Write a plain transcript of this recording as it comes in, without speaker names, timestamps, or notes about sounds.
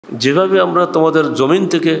যেভাবে আমরা তোমাদের জমিন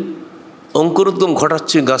থেকে অঙ্কুরোদ্গম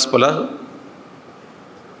ঘটাচ্ছি গাছপালা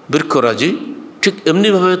বৃক্ষরাজি, ঠিক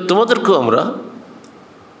এমনিভাবে তোমাদেরকেও আমরা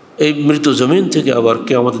এই মৃত জমিন থেকে আবার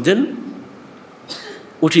কিয়ামতের দিন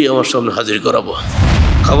উঠিয়ে আমার সামনে হাজির করাবো।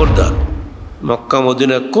 খবরদার, মক্কা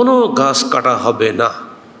মদিনায় কোনো গাছ কাটা হবে না।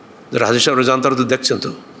 যারা হাজির সাহেবরা জান তারা তো দেখছেন, তো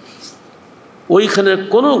ওইখানে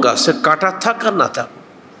কোনো গাছে কাটা থাক আর না থাক,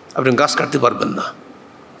 আপনি গাছ কাটতে পারবেন না।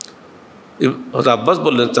 আব্বাস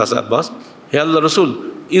বললেন, চাচা আব্বাস, হে আল্লাহ রসুল,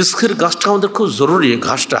 ইস্কের গাছটা আমাদের খুব জরুরি,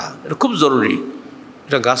 ঘাসটা এটা খুব জরুরি।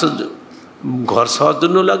 এটা গাছের ঘর ছাওয়ার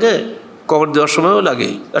জন্য লাগে, কবর দেওয়ার সময়ও লাগে।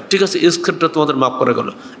 আর ঠিক আছে, ইস্কেরটা তোমাদের মাফ করে গেল,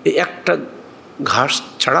 এই একটা ঘাস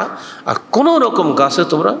ছাড়া আর কোনো রকম গাছে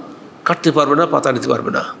তোমরা কাটতে পারবে না, পাতা নিতে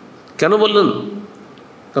পারবে না। কেন বললেন?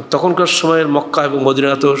 তখনকার সময়ের মক্কা এবং মদিনা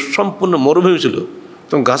তো সম্পূর্ণ মরুভূমি ছিল,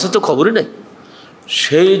 তখন গাছের তো খবরই নেই।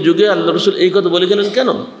 সেই যুগে আল্লাহ রসুল এই কথা বলে গেলেন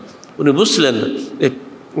কেন? উনি বুঝলেন এই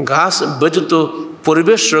গাছ ব্যতীত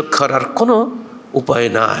পরিবেশ রক্ষার আর কোনো উপায়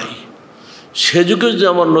নাই। সে যুগে যদি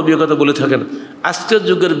আমার নবী কথা বলে থাকেন, আজকের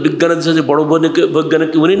যুগের বিজ্ঞানের যে বড়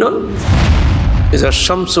বৈজ্ঞানিক উনি নন? এজা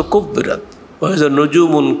শামস কুব্বিরাত ওয়া ইজা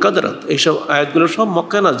নুজুমুন কাদারাত, এইসব আয়াতগুলো সব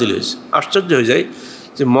মক্কায় নাজিল হয়েছে। আশ্চর্য হয়ে যায়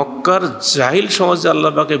যে মক্কার জাহিল সমাজে আল্লাহ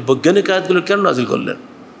পাক বৈজ্ঞানিক আয়াতগুলো কেন নাজিল করলেন?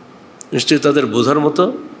 নিশ্চয়ই তাদের বোঝার মতো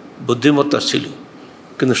বুদ্ধিমত্তা ছিল,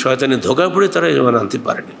 কিন্তু শয়তানি ধোঁকায় পড়ে তারা ইমান আনতে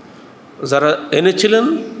পারেনি। যারা এনেছিলেন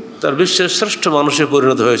তার বিশ্বের শ্রেষ্ঠ মানুষে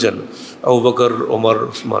পরিণত হয়েছেন। আবু বকর, ওমর,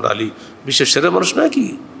 ওসমান, আলী বিশ্বের সেরা মানুষ নয় কি?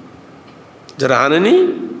 যারা আনেনি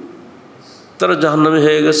তারা জাহান্নামী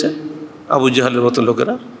হয়ে গেছে, আবু জাহালের মতো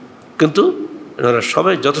লোকেরা। কিন্তু এনারা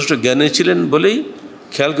সবাই যথেষ্ট জ্ঞানী ছিলেন বলেই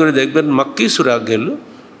খেয়াল করে দেখবেন মাক্কি সূরা গেল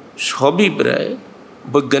সবই প্রায়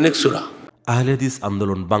বৈজ্ঞানিক সূরা। আহলে হাদিস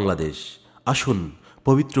আন্দোলন বাংলাদেশ, আসুন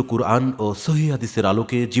পবিত্র কুরআন ও সহিহ হাদিসের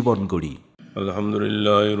আলোকে জীবন গড়ি।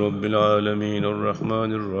 আলহামদুলিল্লাহি রাব্বিল আলামিন আর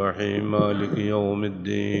রহমানির রহিম মালিকি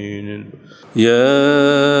ইয়াউমিদ্দিন। ইয়া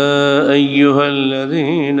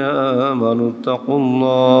আইয়ুহাল্লাযীনা আমানু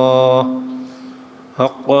তাকুল্লাহ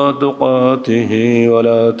হাক্কা তুকাতিহি ওয়া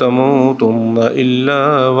লা তামুতুন্না ইল্লা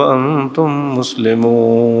ওয়া আনতুম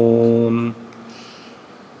মুসলিমুন।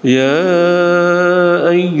 يا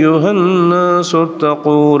أيها الناس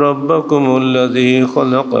اتقوا ربكم الذي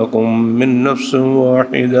خلقكم من نفس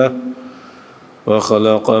واحدة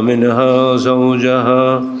وخلق منها زوجها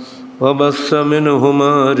وبث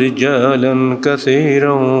منهما رجالا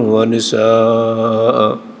كثيرا ونساء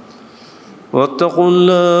واتقوا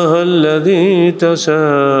الله الذي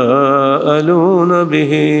تساءلون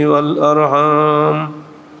به والأرحام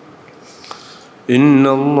إن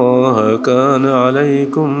الله كان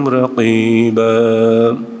عليكم رقيبا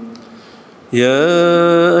يا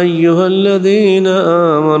أيها الذين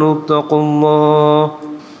آمنوا اتقوا الله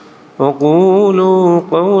وقولوا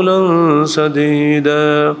قولا سديدا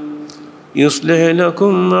يصلح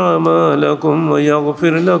لكم أعمالكم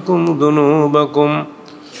ويغفر لكم ذنوبكم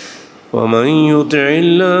ومن يطع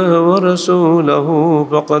الله ورسوله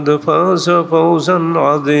فقد فاز فوزا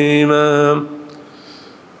عظيما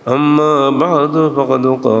أما بعد فقد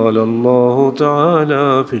قال الله تعالى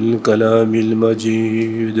في الكلام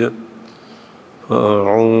المجيد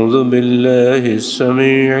أعوذ بالله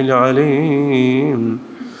السميع العليم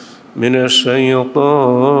من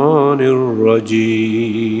الشيطان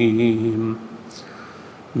الرجيم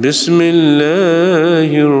بسم الله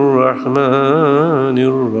الرحمن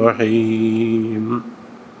الرحيم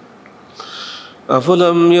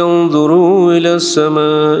أفلم ينظروا إلى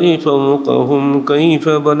السماء فوقهم كيف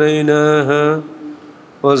بنيناها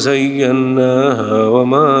وزيناها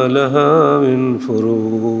وما لها من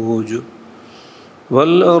فروج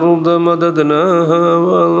والأرض مددناها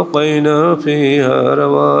وألقينا فيها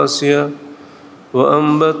رواسي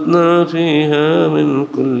وأنبتنا فيها من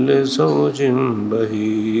كل زوج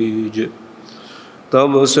بهيج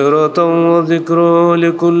تبصرة وذكرى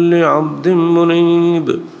لكل عبد منيب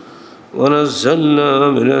ونزلنا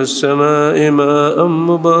من السماء ماء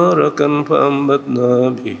مباركا فأنبتنا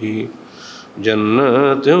به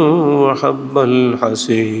جنات وحب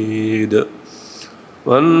الحصيد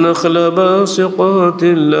والنخل باسقات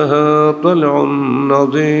لها طلع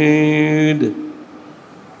نضيد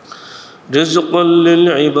رزقا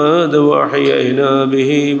للعباد وأحيينا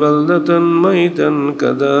به بلدة ميتا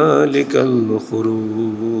كذلك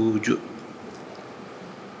الخروج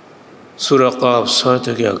সূরা কাফ 6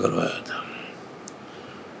 থেকে 11 আয়াত।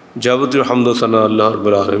 যাবতীয় হামদ ও সানা আল্লাহ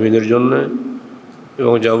রাব্বুল আলামিনের জন্য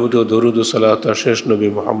এবং যাবতীয় দরুদ ও সালাত শেষ নবী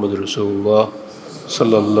মুহাম্মদ রাসূলুল্লাহ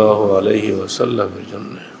সাল্লাল্লাহু আলাইহি ওয়াসাল্লামের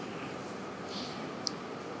জন্য।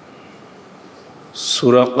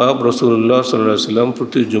 সূরা কাফ রাসূলুল্লাহ সাল্লাল্লাহু আলাইহি ওয়াসাল্লাম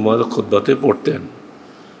প্রতি জুমার খুতবাতে পড়তেন।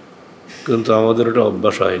 কিন্তু আমাদের ওটা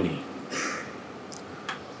অভ্যাস হয়নি।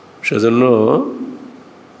 সেজন্য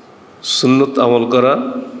সুন্নত আমল করা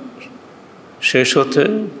শেষ হতে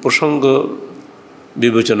প্রসঙ্গ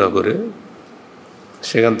বিবেচনা করে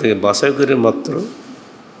সেখান থেকে বাছাই করে মাত্র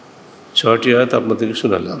 6টি আয়াত আপনাদেরকে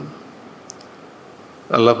শোনালাম।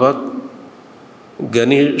 আল্লাহ পাক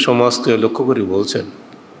জ্ঞানী সমাজকে লক্ষ্য করে বলছেন,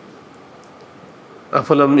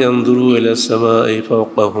 আফালাম ইয়ানজুরু ইলাস সামাই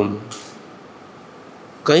ফাওকাহুম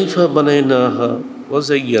কাইফা বানাইনাহা ওয়া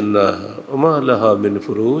যায়্যানাহা ওয়া মা লাহা মিন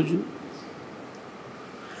ফুরুজ।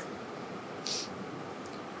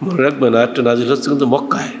 মনে রাখবেন আয়াতটা নাজিল হচ্ছে কিন্তু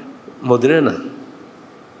মক্কায়, মদিনায় না।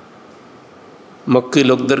 মক্কি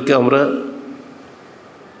লোকদেরকে আমরা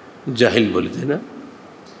জাহিল বলি, তাই না?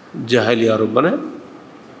 জাহিলি আরব মানে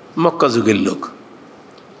মক্কা যুগের লোক।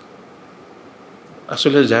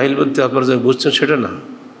 আসলে জাহিল বলতে আপনারা যা বুঝছেন সেটা না,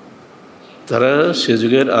 তারা সে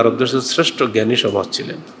যুগের আরব দেশের শ্রেষ্ঠ জ্ঞানী সমাজ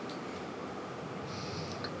ছিলেন।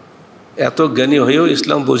 এত জ্ঞানী হয়েও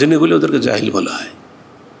ইসলাম বোঝেনি বলে ওদেরকে জাহিল বলা হয়।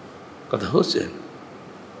 কথা হচ্ছে,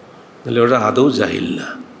 নাহলে ওরা আদৌ জাহিল না।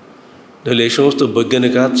 নাহলে এই সমস্ত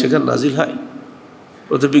বৈজ্ঞানিক আয়াত সেখানে নাজিল হয়,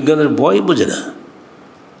 ওদের বিজ্ঞানের বই বোঝে না।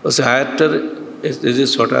 সে আয়াতটার এই যে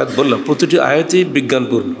 6টা আয়াত বললাম, প্রতিটি আয়াতেই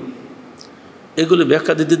বিজ্ঞানপূর্ণ। এগুলো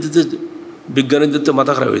ব্যাখ্যা দিতে দিতে বিজ্ঞানীদের তো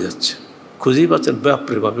মাথা খারাপ হয়ে যাচ্ছে, খুঁজেই পাচ্ছেন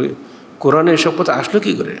বাপরে বাপরে কোরআনে এসব কথা আসলো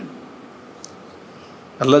কী করে।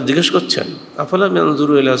 আল্লাহ জিজ্ঞেস করছেন, আফালাম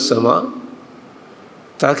ইয়ানজুরু ইলাস সামা,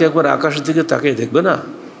 তাকে একবার আকাশের দিকে তাকিয়ে দেখবে না?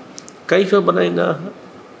 কাইফা বানাইনাহা,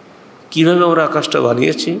 কীভাবে আমরা আকাশটা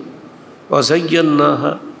বানিয়েছি, ওয়া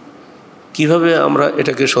যায়্যানাহা, কীভাবে আমরা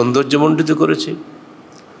এটাকে সৌন্দর্যমণ্ডিত করেছি,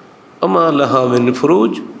 ওয়া মা লাহা মিন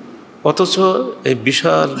ফুরুজ, অথচ এই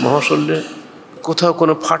বিশাল মহাশূন্যে কোথাও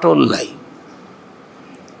কোনো ফাটল নাই।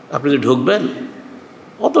 আপনি যে ঢুকবেন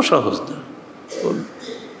অত সহজ না,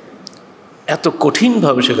 এত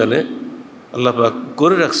কঠিনভাবে সেখানে আল্লাহ পাক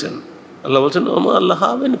করে রাখছেন। আল্লাহ বলছেন ওয়া মা লাহা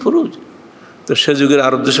মিন ফুরুজ। তো সে যুগের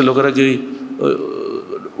আরব দেশের লোকেরা কি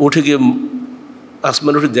উঠে গিয়ে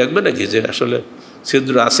আসমান উঠে দেখবে নাকি যে আসলে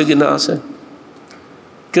ছিদ্র আছে কি না আছে?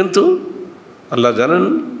 কিন্তু আল্লাহ জানেন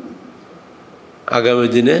আগামী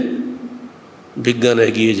দিনে বিজ্ঞান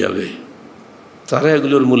এগিয়ে যাবে, তারা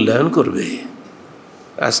এগুলোর মূল্যায়ন করবে।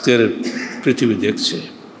 আজকের পৃথিবী দেখছে,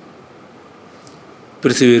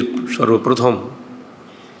 পৃথিবীর সর্বপ্রথম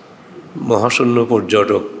মহাশূন্য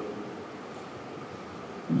পর্যটক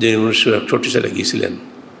যিনি 1961 সালে গিয়েছিলেন,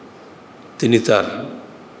 তিনি তার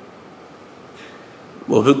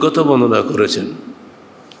অভিজ্ঞতা বর্ণনা করেছেন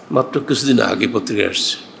মাত্র কিছুদিন আগে, পত্রিকায়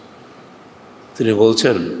আসছে। তিনি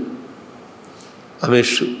বলছেন, আমি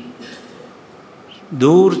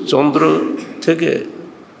দূর চন্দ্র থেকে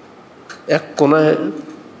এক কোণায়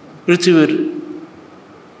পৃথিবীর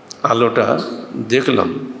আলোটা দেখলাম,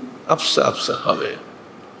 আবসা আবসা হবে,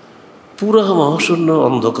 পুরা মহাশূন্য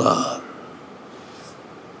অন্ধকার।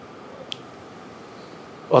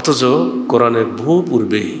 অথচ কোরআনের বহু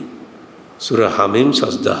পূর্বে সূরা হামিম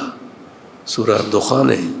সাজদা, সূরা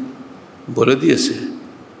দোকানে বলে দিয়েছে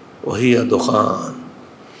ওহিয়া দোকান,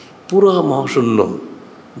 পুরা মহাশূন্য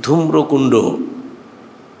ধূম্রকুণ্ড।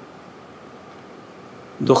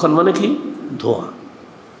 দোকান মানে কি? ধোঁয়া।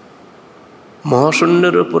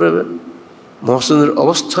 মহাশূন্যের উপরে, মহাশূন্যের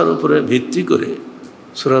অবস্থার উপরে ভিত্তি করে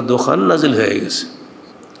সূরা দোকান নাজিল হয়ে গেছে।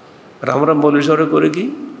 আর আমরা মৌলিশরে করে কি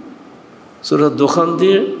সূরা দোকান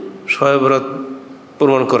দিয়ে শবে বরাত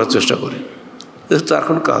প্রমাণ করার চেষ্টা করি। এতে তো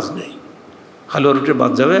এখন কাজ নেই, হালুয়া রুটি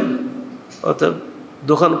বাদ যাবে, অর্থাৎ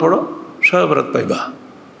দোকান পড়ো, শবে বরাত পাইবা।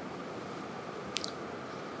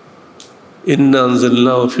 ইন্না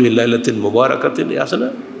আনজালনাহু ফি লাইলাতিন মুবারাকাতিন আছে না,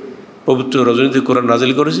 পবিত্র রজনীতে কোরআন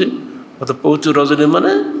নাজিল করেছে। অর্থাৎ পবিত্র রজনী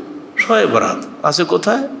মানে শবে বরাত আছে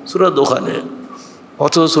কোথায়? সূরা দোকানে।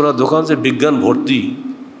 অথচ সূরা দোকান যে বিজ্ঞান ভর্তি,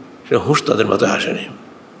 সে হুঁশ তাদের মাথায় আসেনি।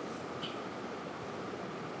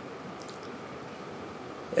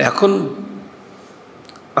 এখন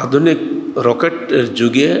আধুনিক রকেটের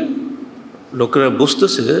যুগে লোকেরা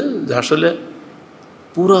বুঝতেছে যে আসলে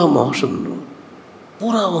পুরা মহাশূন্য,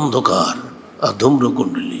 পুরা অন্ধকার আর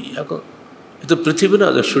ধূম্রকুণ্ডলী। এখন এ তো পৃথিবী না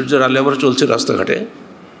যে সূর্যের আলো আমরা চলছে রাস্তাঘাটে,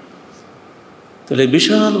 তাহলে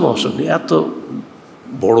বিশাল মহাশূন্য এত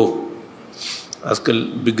বড় আজকাল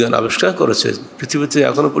বিজ্ঞান আবিষ্কার করেছে। পৃথিবীতে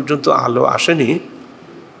এখনো পর্যন্ত আলো আসেনি,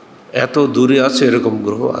 এত দূরে আছে এরকম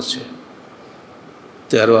গ্রহ আছে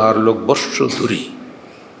 13 আলোকবর্ষ দূরে।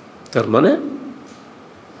 তার মানে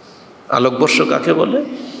আলোকবর্ষ কাকে বলে?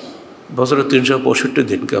 বছরে 365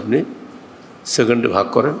 দিনকে আপনি সেকেন্ডে ভাগ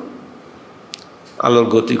করেন, আলোর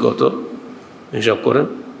গতি কত হিসাব করেন,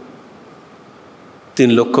 3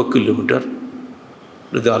 লক্ষ কিলোমিটার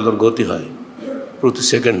যদি আলোর গতি হয় প্রতি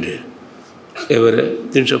সেকেন্ডে, এবারে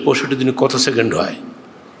 365 দিনে কত সেকেন্ড হয়?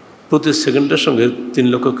 প্রতি সেকেন্ডের সঙ্গে 3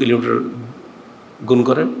 লক্ষ কিলোমিটার গুণ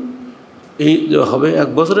করেন, এই যে হবে 1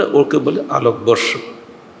 বছরে, ওকে বলে আলোকবর্ষ।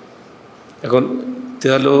 এখন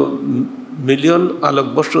 13 মিলিয়ন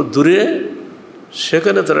আলোকবর্ষ দূরে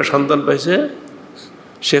সেখানে তারা সন্তান পাইছে,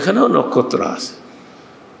 সেখানেও নক্ষত্র আছে।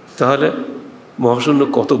 তাহলে মহাশূন্য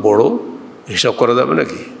কত বড় হিসাব করা যাবে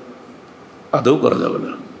নাকি? আদৌ করা যাবে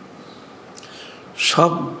না।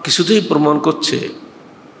 সব কিছুতেই প্রমাণ করছে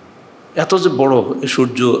এত যে বড় এই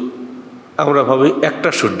সূর্য। আমরা ভাবি একটা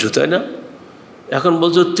সূর্য, তাই না? এখন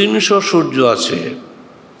বলছো 300 সূর্য আছে,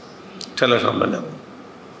 ঠেলা সামনে না।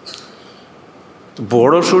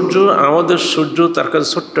 বড় সূর্য, আমাদের সূর্য তার কাছে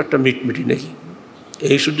ছোট্ট একটা মিটমিটি নাকি?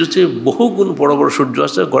 এই সূর্য চেয়ে বহু গুণ বড় বড় সূর্য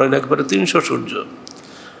আছে, গড়েন একবারে 300 সূর্য।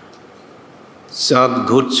 চাঁদ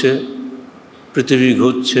ঘুরছে, পৃথিবী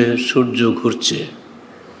ঘুরছে, সূর্য ঘুরছে।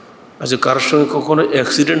 আচ্ছা, কারোর সঙ্গে কখনো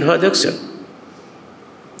অ্যাক্সিডেন্ট হয় দেখছেন?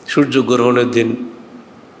 সূর্যগ্রহণের দিন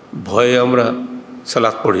ভয়ে আমরা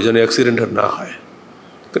সালাত পড়ি যেন অ্যাক্সিডেন্ট না হয়,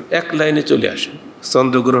 এক লাইনে চলে আসে।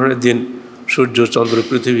 চন্দ্রগ্রহণের দিন সূর্য, চন্দ্র,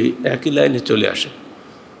 পৃথিবী একই লাইনে চলে আসে।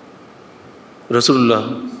 রাসূলুল্লাহ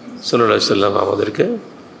সাল্লাল্লাহু আলাইহি সাল্লাম আমাদেরকে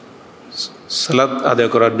সালাত আদায়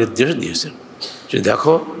করার নির্দেশ দিয়েছেন যে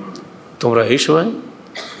দেখো, তোমরা এই সময়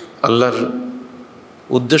আল্লাহর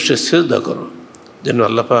উদ্দেশ্যে সিজদা করো, যেন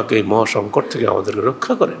আল্লাহ পাক এই মহাসংকট থেকে আমাদেরকে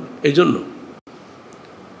রক্ষা করেন। এই জন্য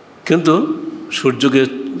কিন্তু সূর্যকে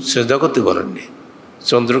সিজদা করতে বলেননি,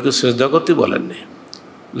 চন্দ্রকে সিজদা করতে বলেননি।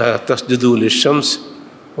 লা তাসজুদু লিশ-শামস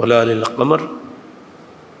ওয়ালা লিল-কমর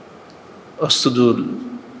আসজুদু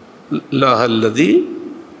লাহাল্লাযী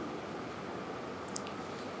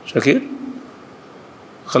শাকির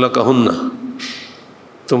খালাকাহুন্না।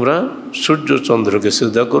 তোমরা সূর্য চন্দ্রকে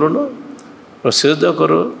সিজদা করো না, সিজদা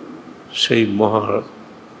করো সেই মহা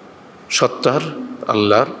সত্তার,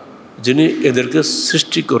 আল্লাহর, যিনি এদেরকে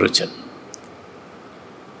সৃষ্টি করেছেন।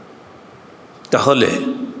 তাহলে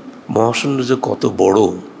মহাশূন্য যে কত বড়,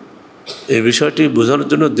 এই বিষয়টি বোঝানোর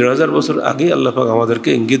জন্য 1500 বছর আগেই আল্লাহ পাক আমাদেরকে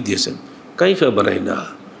ইঙ্গিত দিয়েছেন। কাইফা বানাই না,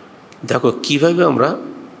 দেখো কীভাবে আমরা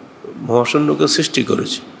মহাশূন্যকে সৃষ্টি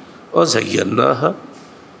করেছি। অজাইয়ান্নাহা,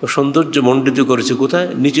 সৌন্দর্য মণ্ডিত করেছি। কোথায়?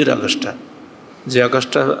 নিচের আকাশটা, যে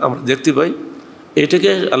আকাশটা আমরা দেখতে পাই,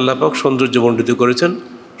 এটাকে আল্লাহ পাক সৌন্দর্য মণ্ডিত করেছেন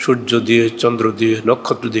সূর্য দিয়ে, চন্দ্র দিয়ে,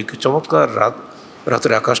 নক্ষত্র দিয়ে। চমৎকার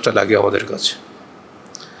রাতের আকাশটা লাগে আমাদের কাছে।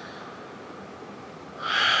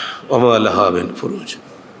 ওমা লাহা মিন ফুরুজ,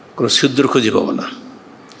 কোনো ছিদ্র খুঁজে পাবো না।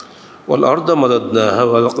 ওয়াল আরদা মাদাদনাহা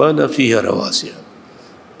ওয়া আলকানা ফিহা রাওয়াসিয়া,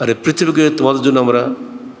 আরে পৃথিবীকে তোমাদের জন্য আমরা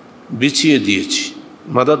বিছিয়ে দিয়েছি।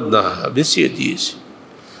 মাদাদনাহা, বিছিয়ে দিয়েছি,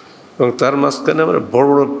 এবং তার মাঝখানে আমরা বড়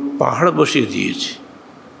বড় পাহাড় বসিয়ে দিয়েছি।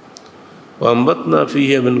 ওয়া আম্বাতনা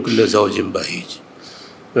ফিহা মিন কুল্লি যাওজিন বাহিজ,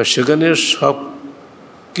 সেখানে সব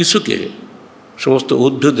কিছুকে, সমস্ত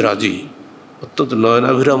উদ্ভিদ রাজি, অত্যন্ত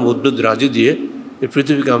নয়নাভিরাম উদ্ভিদ রাজি দিয়ে এই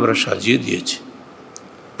পৃথিবীকে আমরা সাজিয়ে দিয়েছি।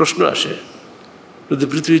 প্রশ্ন আসে, যদি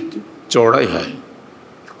পৃথিবী চওড়াই হয়,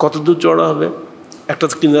 কত দূর চওড়া হবে? একটা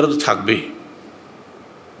তো কিনারা তো থাকবেই।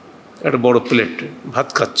 একটা বড় প্লেট ভাত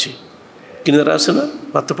খাচ্ছি, কিনারা আছে না?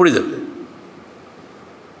 ভাতটা পড়ে যাবে।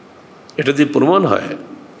 এটা দিয়ে প্রমাণ হয়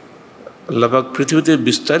আল্লাহ পাক পৃথিবীতে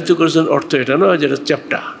বিস্তারিত করেছেন। অর্থ এটা নয় যেটা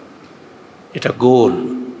চ্যাপ্টা, এটা গোল।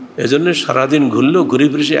 এজন্য সারাদিন ঘুরলেও ঘুরে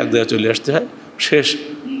ফিরে এক জায়গায় চলে আসতে হয়, শেষ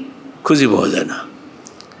খুঁজে পাওয়া যায় না,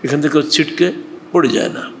 এখান থেকে ছিটকে পড়ে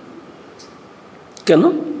যায় না। কেন?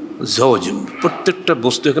 যাওজিম, প্রত্যেকটা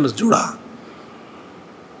বস্তু এখানে জোড়া।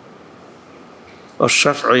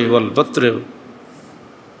 আশ-শাফঈ ওয়াল বাতর,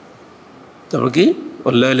 তারপর কি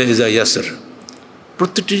ওয়াল-লাইলি ইযা ইয়াসর,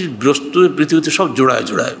 প্রত্যেকটি বস্তু পৃথিবীতে সব জোড়ায়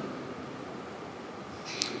জোড়ায়।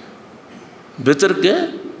 ভেতরকে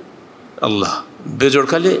আল্লাহ, বেজোড়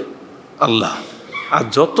খালি আল্লাহ। আর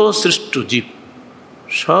যত সৃষ্ট জীব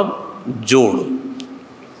সব জোড়।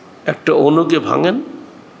 একটা অণুকে ভাঙেন,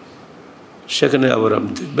 সেখানে আবার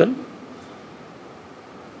আপনি দেখবেন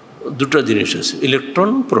দুটো জিনিস আছে, ইলেকট্রন,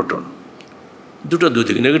 প্রোটন, দুটো দুই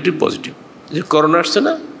দিকে, নেগেটিভ পজিটিভ। যে করোনা আসছে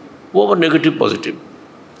না, ও আবার নেগেটিভ পজিটিভ।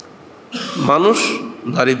 মানুষ,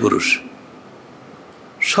 নারী, পুরুষ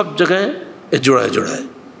সব জায়গায় এ জোড়ায় জোড়ায়।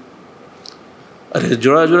 আর এই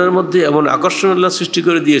জোড়া জোড়ার মধ্যে এমন আকর্ষণ আল্লাহ সৃষ্টি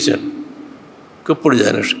করে দিয়েছেন, কেউ পড়ে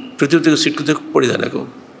যায় না, পৃথিবী থেকে সিটকে থেকে পড়ে যায় না কেউ।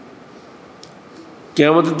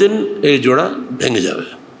 কিয়ামতের দিন এই জোড়া ভেঙে যাবে।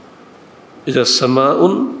 এটা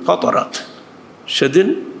সামাউন ফাতারাত, সেদিন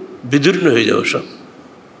বিদীর্ণ হয়ে যাবে সব।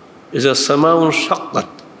 এটা সামাউন শাক্কাত,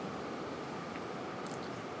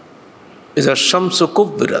 এটা শামসু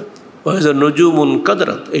কুব্বিরাত, এটা নুজুমুন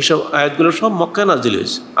কাদরাত। এইসব আয়াতগুলো সব মক্কায় নাজিল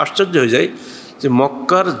হয়েছে। আশ্চর্য হয়ে যায় যে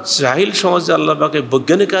মক্কার জাহিল সমাজে আল্লাহ পাক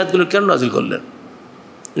বৈজ্ঞানিক আয়াতগুলো কেন নাজিল করলেন?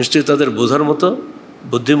 নিশ্চয়ই তাদের বোঝার মতো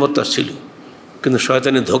বুদ্ধিমত্তা ছিল, কিন্তু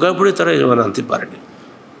শয়তানি ধোঁকায় পড়ে তারা ইমান আনতে পারেনি।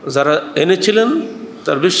 যারা এনেছিলেন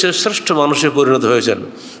তার বিশ্বের শ্রেষ্ঠ মানুষে পরিণত হয়েছেন।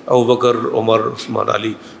 আবু বকর, ওমর, উসমান,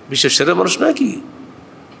 আলী বিশ্বের সেরা মানুষ নয় কি?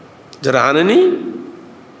 যারা আনেনি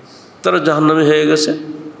তারা জাহান্নামী হয়ে গেছে,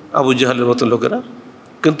 আবু জাহালের মতো লোকেরা।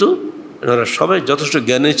 কিন্তু এনারা সবাই যথেষ্ট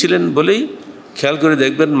জ্ঞানী ছিলেন বলেই খেয়াল করে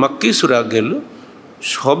দেখবেন মাক্কি সূরা গেল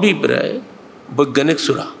সবই প্রায় বৈজ্ঞানিক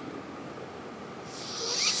সূরা।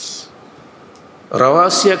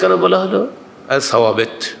 রাওয়াসিয়া কেন বলা হলো? আর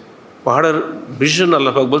সাওয়াবেত, পাহাড়ের বিশেষণ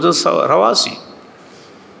আল্লাহ পাক বলছেন রাওয়াসি।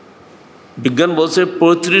 বিজ্ঞান বলছে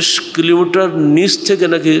 35 কিলোমিটার নিচ থেকে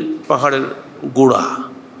নাকি পাহাড়ের গোড়া।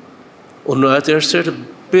 অন্য আয়াতে আসছে এটা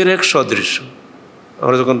পেরেক সদৃশ।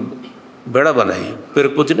 আমরা যখন বেড়া বানাই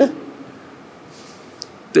পেরেক পতি না,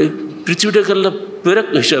 তো এই পৃথিবীটাকে আল্লাহ পেরেক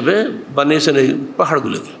হিসাবে বানিয়েছেন এই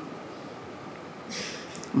পাহাড়গুলোকে।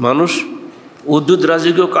 মানুষ উদ্ভিদ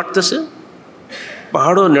রাজিকেও কাটতেছে,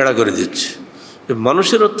 পাহাড়ও নেড়া করে দিচ্ছে।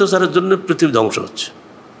 মানুষের অত্যাচারের জন্য পৃথিবী ধ্বংস হচ্ছে।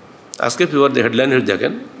 আজকে পেপার হেডলাইন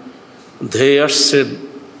দেখেন, ধেয়ে আসছে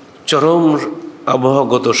চরম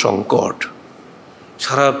আবহাওয়াগত সংকট,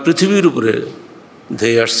 সারা পৃথিবীর উপরে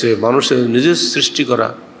ধেয়ে আসছে মানুষের নিজের সৃষ্টি করা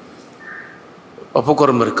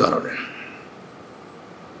অপকর্মের কারণে।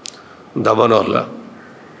 দাবানলা,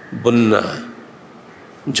 বন্যা,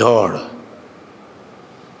 ঝড়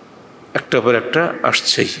একটা পর একটা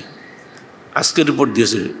আসছেই। আজকে রিপোর্ট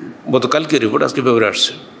দিয়েছে, গতকালকে রিপোর্ট, আজকে পেপারে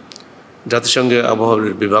আসছে জাতিসংঘের আবহাওয়ার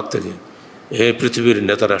বিভাগ থেকে, হে পৃথিবীর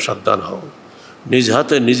নেতারা সাবধান হও, নিজ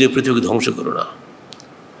হাতে নিজে পৃথিবীকে ধ্বংস করো না।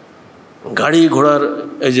 গাড়ি ঘোড়ার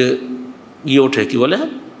এই যে ওঠে, কি বলে,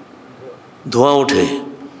 ধোঁয়া ওঠে,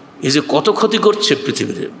 এই যে কত ক্ষতি করছে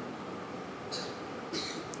পৃথিবীতে।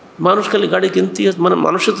 মানুষ খালি গাড়ি কিনতে, মানে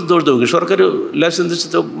মানুষের তো দোষ দেবে, সরকারি লাইসেন্স দিচ্ছে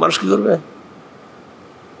তো মানুষ কী করবে?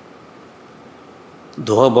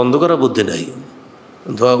 ধোঁয়া বন্ধ করার বুদ্ধি নাই,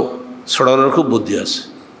 ধোঁয়া ছড়ানোর খুব বুদ্ধি আছে।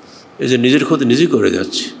 এই যে নিজের ক্ষতি নিজেই করে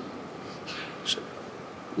যাচ্ছে।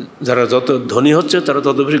 যারা যত ধনী হচ্ছে তারা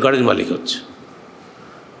তত বেশি গাড়ির মালিক হচ্ছে।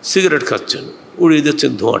 সিগারেট খাচ্ছেন, উড়িয়ে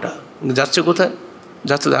দিচ্ছেন ধোঁয়াটা, যাচ্ছে কোথায়?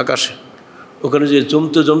 যাচ্ছে আকাশে। ওখানে যে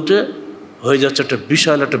জমতে জমতে হয়ে যাচ্ছে একটা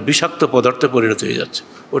বিশাল একটা বিষাক্ত পদার্থে পরিণত হয়ে যাচ্ছে,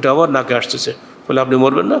 ওটা আবার নাকে আসতেছে, ফলে আপনি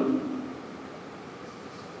মরবেন না?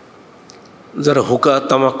 যারা হুকা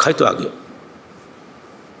তামাক খাইতো আগে,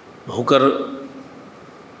 হুকার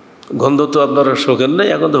গন্ধ তো আপনার শোকেন নেই,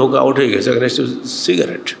 এখন তো হুকা আউট হয়ে গেছে, এখানে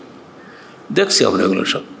সিগারেট। দেখছি আমরা এগুলো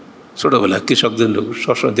সব ছোটোবেলা কৃষকদের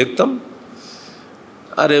সবসময় দেখতাম।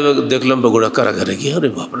 আর এবার দেখলাম বগুড়া কারাগারে গিয়ে, আরে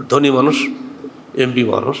বাপরে, ধনী মানুষ, এমপি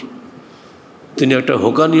মানুষ, তিনি একটা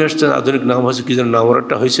হুকা নিয়ে আসছেন, আধুনিক নাম হয়েছে কী যেন নাম ওর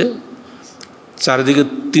একটা হয়েছে, চারিদিকে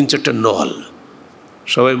 3-4টা নল,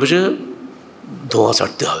 সবাই বসে ধোঁয়া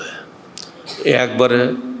ছাড়তে হবে। একবারে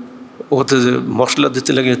ওতে যে মশলা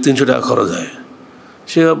দিতে লাগে 300 টাকা খরচ হয়।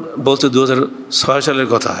 সে বলছে 2006 সালের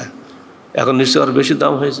কথা, এখন নিশ্চয়ই আরও বেশি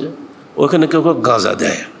দাম হয়েছে। ওখানে কেউ কেউ গাঁজা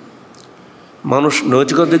দেয়। মানুষ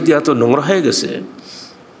নৈতিকতার দিক দিয়ে এত নোংরা হয়ে গেছে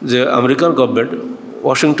যে আমেরিকান গভর্নমেন্ট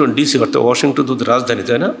ওয়াশিংটন ডিসি, অর্থাৎ ওয়াশিংটন তো রাজধানী,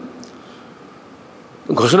 তাই না,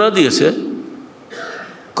 ঘোষণা দিয়েছে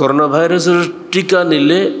করোনা ভাইরাসের টিকা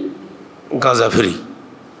নিলে গাঁজা ফ্রি।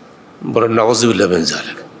 বলে নাউজুবিল্লাহ মিন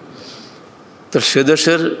যালিক। তো সে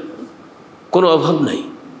দেশের কোনো অভাব নেই।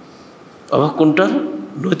 অভাব কোনটার?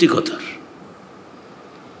 নৈতিকতার।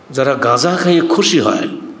 যারা গাঁজা খাইয়ে খুশি হয়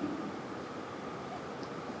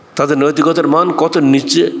তাদের নৈতিকতার মান কত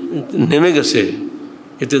নিচে নেমে গেছে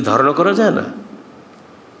এতে ধারণা করা যায় না।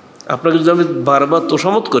 আপনাকে যদি আমি বারবার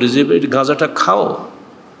তোষামত করি যে এই গাঁজাটা খাও,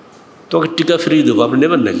 তোমাকে টিকা ফিরিয়ে দেবো, আপনি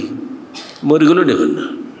নেবেন নাকি? মরে গেলেও নেবেন না।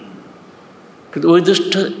 কিন্তু ওই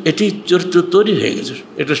দেশটা এটি চরিত্র তৈরি হয়ে গেছে।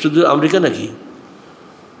 এটা শুধু আমেরিকা নাকি,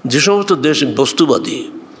 যে সমস্ত দেশ বস্তুবাদী,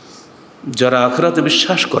 যারা আখিরাতে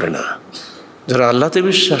বিশ্বাস করে না, যারা আল্লাহতে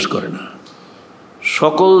বিশ্বাস করে না,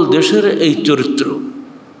 সকল দেশের এই চরিত্র।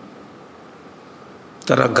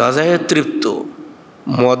 তারা গাঁজায় তৃপ্ত,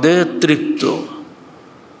 মদে তৃপ্ত,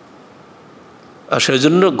 আর সেই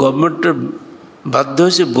জন্য গভর্নমেন্টের বাধ্য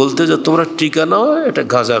হয়েছে বলতে যে তোমরা টিকা নাও, এটা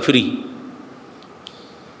গাঁজা ফ্রি।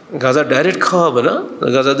 গাঁজা ডাইরেক্ট খাওয়া হবে না,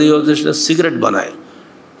 গাঁজা দিয়ে সেটা সিগারেট বানায়,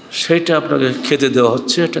 সেইটা আপনাকে খেতে দেওয়া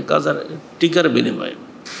হচ্ছে, এটা গাঁজার টিকার বিনিময়ে।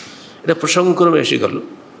 এটা প্রসঙ্গক্রমে এসে গেল।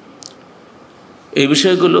 এই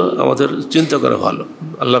বিষয়গুলো আমাদের চিন্তা করা ভালো।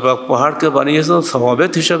 আল্লাহ পাক পাহাড়কে বানিয়েছেন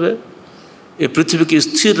সমাবেত হিসাবে, এই পৃথিবীকে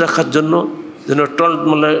স্থির রাখার জন্য, যেন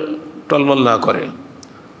টলমল না করে।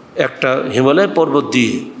 একটা হিমালয় পর্বত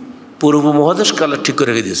দিয়ে পূর্ব মহাদেশ কালা ঠিক করে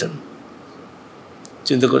রেখে দিয়েছেন।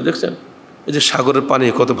 চিন্তা করে দেখছেন, এই যে সাগরের পানি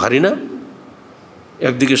কত ভারী না,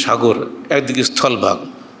 একদিকে সাগর, একদিকে স্থলভাগ,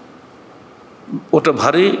 ওটা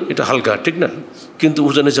ভারী, এটা হালকা, ঠিক না? কিন্তু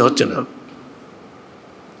উঁচা নিচে হচ্ছে না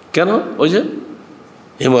কেন? ওই যে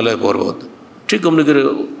হিমালয় পর্বত, ঠিক অমনি করে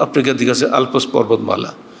আফ্রিকার দিকে আছে আলপস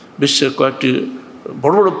পর্বতমালা, বিশ্বের কয়েকটি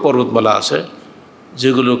বড় বড় পর্বতমালা আছে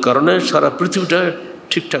যেগুলোর কারণে সারা পৃথিবীটা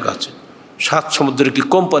ঠিকঠাক আছে। 7 সমুদ্রের কি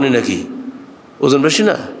কম পানি নাকি? ওজন বেশি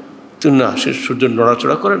না? কিন্তু না, সে সূর্য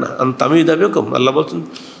নড়াচড়া করে না। তামি দাবি কম। আল্লাহ বলছেন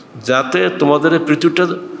যাতে তোমাদের পৃথিবীটা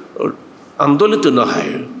আন্দোলিত না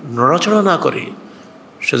হয়, নড়াচড়া না করে,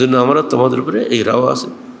 সেজন্য আমরা তোমাদের উপরে এই রাওয়া আছে,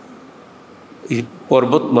 এই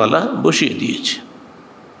পর্বতমালা বসিয়ে দিয়েছি।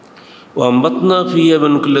 ও আম্বাতনা ফিয়া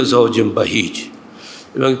মিন কুল্লি যাওজিন বাহিজ,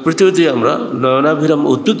 এবং পৃথিবীতে আমরা নয়নাভিরাম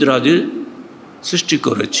উদ্ভিদ রাজি সৃষ্টি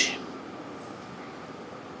করেছি।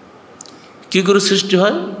 কী করে সৃষ্টি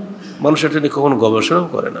হয় মানুষ এটা নিয়ে কখনো গবেষণাও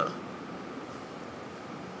করে না।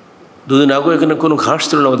 দুদিন আগে এখানে কোনো ঘাস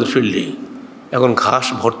ছিল না আমাদের ফিল্ডে, এখন ঘাস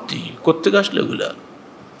ভর্তি। কোত্থেকে আসলে এগুলা?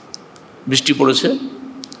 বৃষ্টি পড়েছে,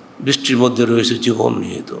 বৃষ্টির মধ্যে রয়েছে জীবন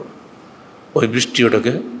নিহিত। ওই বৃষ্টি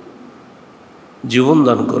ওটাকে জীবন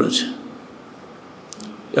দান করেছে।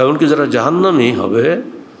 এমনকি যারা জাহান্নামী হবে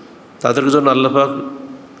তাদেরকে যখন আল্লাহ পাক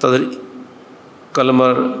তাদের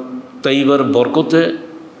কালেমার তাইবার বরকতে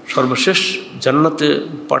সর্বশেষ জান্নাতে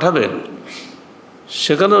পাঠাবেন,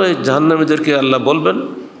 সেখানে ওই জাহান্নামীদেরকে আল্লাহ বলবেন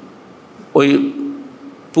ওই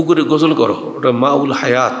পুকুরে গোসল করো, ওটা মাউল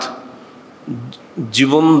হায়াত,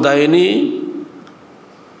 জীবনদায়িনী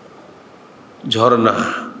ঝর্ণা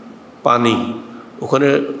পানি। ওখানে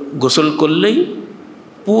গোসল করলেই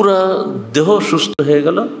পুরা দেহ সুস্থ হয়ে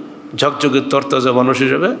গেল, ঝকঝকে তরতাজা মানুষ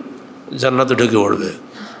হিসেবে জান্নাতে ঢুকে পড়বে।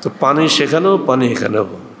 তো পানি সেখানেও, পানি এখানেও।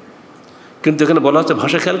 কিন্তু এখানে বলা হচ্ছে,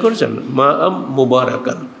 ভাষা খেয়াল করেছেন, মা আম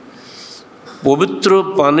মুবারাকান, পবিত্র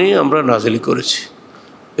পানি আমরা নাজিল করেছি।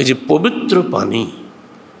 এই যে পবিত্র পানি,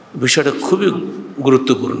 বিষয়টা খুবই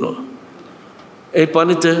গুরুত্বপূর্ণ। এই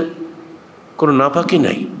পানিতে কোনো নাপাকি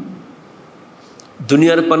নাই।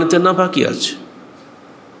 দুনিয়ার পানিতে নাপাকি আছে।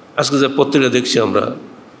 আজকে যে পত্রিকা দেখছি আমরা,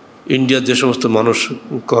 ইন্ডিয়ার যে সমস্ত মানুষ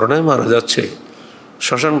করোনায় মারা যাচ্ছে,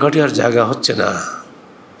 শ্মশান ঘাটে আর জায়গা হচ্ছে না,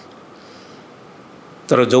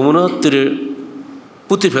 তারা যমুনার তীরে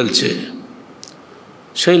পুঁতে ফেলছে।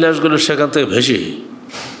 সেই লাশগুলো সেখান থেকে ভেসে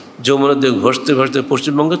যমুনার দিকে ভাসতে ভাসতে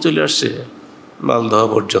পশ্চিমবঙ্গে চলে আসছে, মালদহ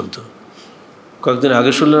পর্যন্ত। কয়েকদিন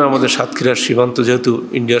আগে শুনলেন আমাদের সাতক্ষীরার সীমান্ত, যেহেতু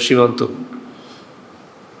ইন্ডিয়ার সীমান্ত,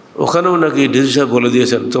 ওখানেও নাকি ডিসি সাহেব বলে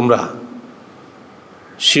দিয়েছেন, তোমরা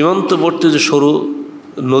সীমান্তবর্তী যে সরু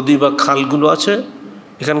নদী বা খালগুলো আছে,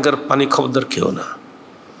 এখানকার পানি খবরদার খেও না।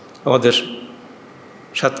 আমাদের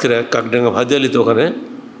সাতক্ষীরা কাকডাঙ্গা ভাদিয়ালিতে ওখানে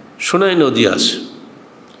সোনাই নদী আছে,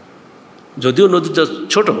 যদিও নদীটা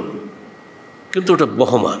ছোট কিন্তু ওটা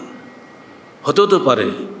বহমান। হতেও তো পারে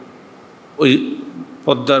ওই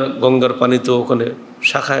পদ্মার গঙ্গার পানি তো ওখানে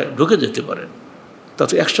শাখায় ঢুকে যেতে পারে,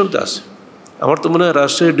 তাতে অ্যাকশনটা আছে। আমার তো মনে হয়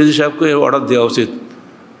রাজশাহীর ডিসি সাহেবকে অর্ডার দেওয়া উচিত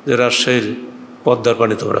যে রাজশাহীর পদ্মার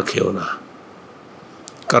পানি তোমরা খেও না,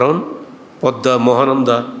 কারণ পদ্মা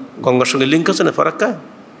মহানন্দা গঙ্গার সঙ্গে লিঙ্ক আছে না, ফারাক্কায়।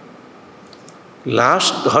 লাশ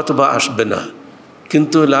হয়তো বা আসবে না,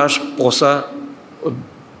 কিন্তু লাশ পচা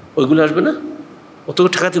ওইগুলো আসবে না, অতকে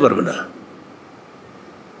ঠেকাতে পারবে না।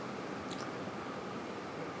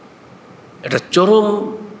 এটা চরম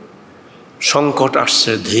সংকট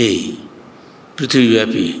আসছে ধেয়ে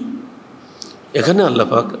পৃথিবীব্যাপী। এখানে আল্লাহ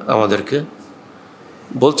পাক আমাদেরকে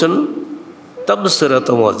বলছেন, তাবসিরাত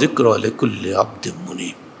ওয়া যিকরা লিকুল্লি আবদিন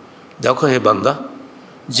মুনিব। দেখো হে বান্দা,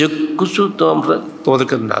 যে কিছু তো আমরা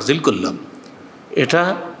তোমাদেরকে নাজিল করলাম, এটা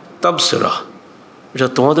তাবসিরা, এটা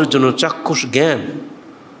তোমাদের জন্য চাক্ষুষ জ্ঞান,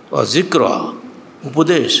 ওয়া যিকরা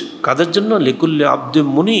উপদেশ। কাদের জন্য? লিকুল্লি আবদিন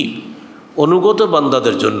মুনিব, অনুগত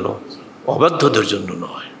বান্দাদের জন্য, অবাধ্যদের জন্য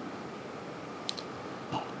নয়।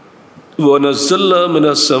 ওয়া নাযালনা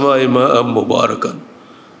মিনাস সামাই মাআম মুবারাকান,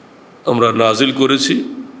 আমরা নাজিল করেছি,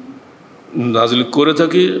 নাজিল করে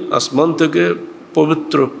থাকি আসমান থেকে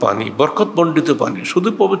পবিত্র পানি, বরকতমণ্ডিত পানি। শুধু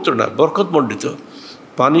পবিত্র না, বরকতমণ্ডিত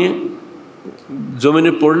পানি।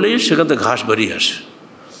 জমিনে পড়লেই সেখান থেকে ঘাস বেরিয়ে আসে।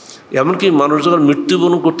 এমনকি মানুষ যখন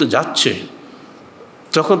মৃত্যুবরণ করতে যাচ্ছে,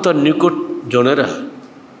 তখন তার নিকট জনেরা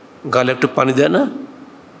গালে একটু পানি দেয় না?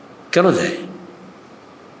 কেন দেয়?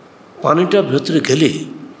 পানিটা ভেতরে গেলে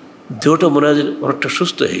দেহটা মনে হয় অনেকটা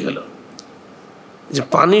সুস্থ হয়ে গেল। যে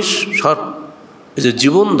পানি সব, এই যে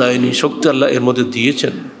জীবনদায়িনী শক্তি আল্লাহ এর মধ্যে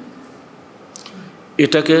দিয়েছেন,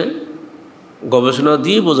 এটাকে গবেষণা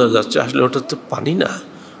দিয়ে বোঝা যাচ্ছে আসলে ওটা তো পানি না,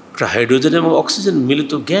 ওটা হাইড্রোজেন এবং অক্সিজেন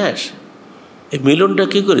মিলিত গ্যাস। এই মিলনটা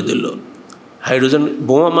কী করে দিল? হাইড্রোজেন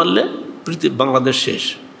বোমা মারলে বাংলাদেশ শেষ,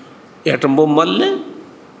 অ্যাটম বোম মারলে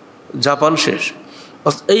জাপান শেষ।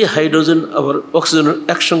 এই হাইড্রোজেন আবার অক্সিজেন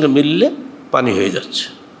একসঙ্গে মিললে পানি হয়ে যাচ্ছে।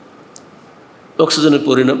 অক্সিজেনের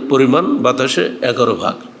পরিমাণ বাতাসে 11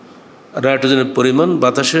 ভাগ, নাইট্রোজেনের পরিমাণ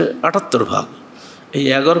বাতাসে 78 ভাগ। এই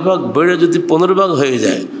 11 ভাগ বেড়ে যদি 15 ভাগ হয়ে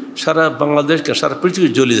যায়, সারা বাংলাদেশকে, সারা পৃথিবী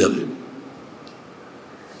জ্বলে যাবে।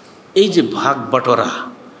 এই যে ভাগ বাটোয়ারা,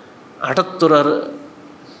 78 আর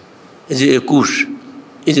এই যে 21,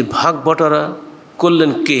 এই যে ভাগ বাটোয়ারা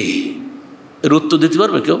করলেন কে? এর উত্তর দিতে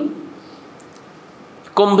পারবে কেউ?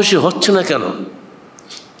 কম বেশি হচ্ছে না কেন?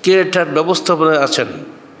 কে এটার ব্যবস্থাপনায় আছেন?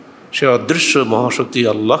 সে অদৃশ্য মহাশক্তি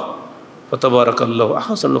আল্লাহ। তাবারাকাল্লাহু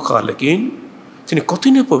আহসানুল খালিকিন। তিনি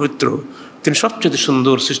কতই পবিত্র, তিনি সবচেয়ে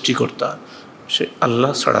সুন্দর সৃষ্টিকর্তা। সে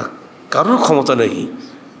আল্লাহ ছাড়া কারোর ক্ষমতা নেই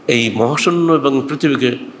এই মহাশূন্য এবং পৃথিবীকে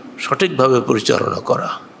সঠিকভাবে পরিচালনা করা।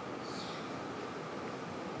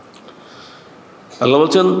 আল্লাহ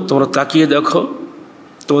বলছেন, তোমরা তাকিয়ে দেখো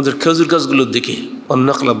তোমাদের খেজুর গাছগুলোর দিকে।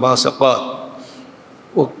 অন্নাকলা বাসাকাত,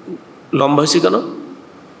 ও লম্বা হয়েছে কেন?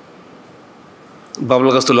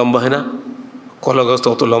 বাবলা গাছ তো লম্বা হয় না, কলা গাছ তো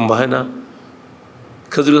অত লম্বা হয় না,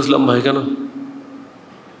 খেজুর গাছ লম্বা হয় কেন?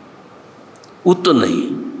 উত্তর নেই।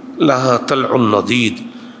 লাহা তালউন নদীদ,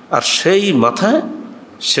 আর সেই মাথায়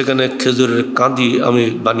সেখানে খেজুরের কাঁদি আমি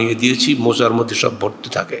বানিয়ে দিয়েছি, মোচার মধ্যে সব ভর্তি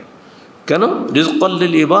থাকে। কেন? রিজকাল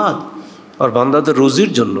লিল ইবাদ, আর বান্দাদের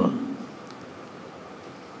রুজির জন্য।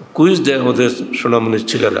 কুইজ দেয় আমাদের সোনামণির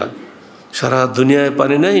ছেলেরা, সারা দুনিয়ায়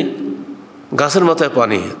পানি নেই, গাছের মাথায়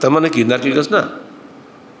পানি। তার মানে কি নারকেল গাছ না?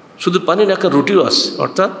 শুধু পানি না, একটা রুটিও আছে,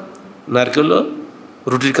 অর্থাৎ নারকেলও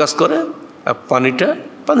রুটির কাজ করে আর পানিটা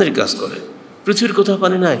পানির কাজ করে। পৃথিবীর কোথাও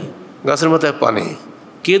পানি নাই, গাছের মাথায় পানি।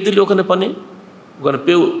 কে দিল ওখানে পানি? ওখানে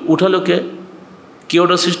পেয়ে উঠালো কে? কে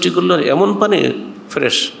ওটা সৃষ্টি করলো? এমন পানি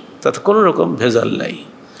ফ্রেশ, তাতে কোনো রকম ভেজাল নাই।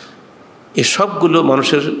 এই সবগুলো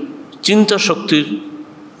মানুষের চিন্তা শক্তির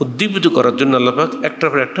উদ্দীপিত করার জন্য আল্লাহ পাক একটার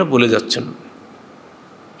পর একটা বলে যাচ্ছেন।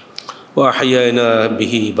 ওয়াহাইয়ানা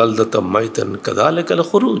বিহি বালদাতাম মাইতান কাযালিকাল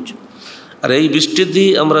খুরুজ, আর এই বৃষ্টি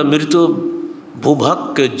দিয়ে আমরা মৃত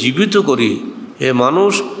ভূভাগকে জীবিত করি। হে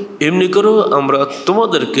মানুষ, এমনি করেও আমরা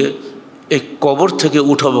তোমাদেরকে এই কবর থেকে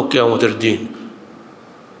উঠাবো কিয়ামতের দিন।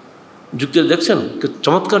 যুক্তিটা দেখছেন?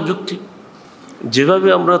 চমৎকার যুক্তি। যেভাবে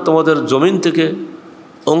আমরা তোমাদের জমিন থেকে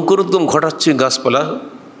অঙ্কুরোদ্গম ঘটাচ্ছি গাছপালা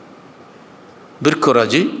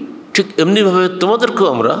বৃক্ষরাজি, ঠিক এমনিভাবে তোমাদেরকেও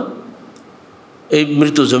আমরা এই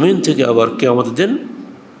মৃত জমিন থেকে আবার কিয়ামতের দিন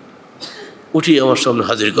উঠিয়ে আমার সামনে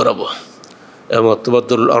হাজির করাবো। এবং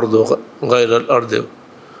তুবাদ্দালুল আরদু গায়রাল আরদি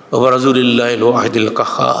ওয়া বারাজুলিল্লাহিল ওয়াহিদিল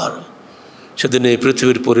কাহ্হার, সেদিন এই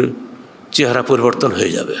পৃথিবীর চেহারা পরিবর্তন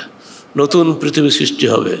হয়ে যাবে, নতুন পৃথিবী সৃষ্টি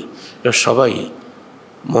হবে, সবাই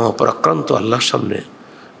মহাপরাক্রান্ত আল্লাহর সামনে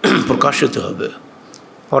প্রকাশিত হবে।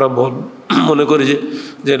 আমরা মনে করি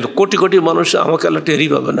যে কোটি কোটি মানুষ আমাকে আল্লাহ টেরই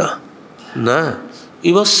পাবে না। না,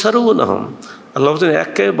 ইবাসারও না হম, আল্লাহ বলছেন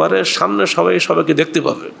একেবারে সামনে সবাই সবাইকে দেখতে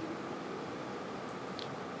পাবে।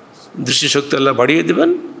 দৃষ্টিশক্তি আল্লাহ বাড়িয়ে দেবেন,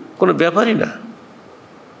 কোনো ব্যাপারই না।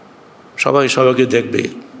 সবাই সবাইকে দেখবে,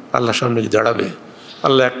 আল্লাহর সামনে দাঁড়াবে,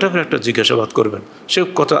 আল্লাহ একটা পর একটা জিজ্ঞাসাবাদ করবেন। সে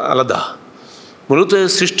কথা আলাদা। মূলত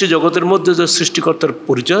সৃষ্টি জগতের মধ্যে যে সৃষ্টিকর্তার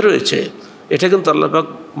পরিচয় রয়েছে, এটা কিন্তু আল্লাহ পাক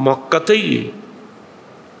মক্কাতেই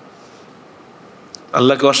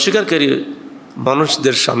আল্লাহকে অস্বীকারী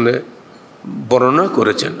মানুষদের সামনে বর্ণনা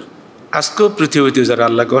করেছেন। আজকেও পৃথিবীতে যারা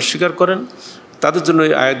আল্লাহকে অস্বীকার করেন, তাদের জন্য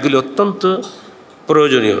এই আয়াতগুলি অত্যন্ত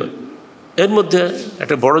প্রয়োজনীয়। এর মধ্যে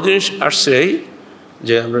একটা বড় জিনিস আসছে এই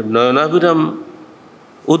যে আমরা নয়নাভিরাম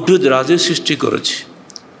উদ্ভিদ রাজি সৃষ্টি করেছি।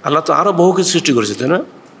 আল্লাহ তো আরও বহু কিছু সৃষ্টি করেছে, তাই না?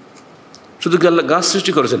 শুধু কি আল্লাহ গাছ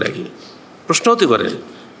সৃষ্টি করেছে নাকি? প্রশ্ন হতে পারে।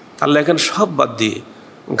 আল্লাহ এখানে সব বাদ দিয়ে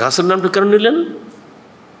গাছের নামটা কেন নিলেন?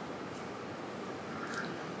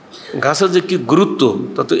 গাছের যে কি গুরুত্ব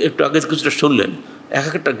তা তো একটু আগে কিছুটা শুনলেন। এক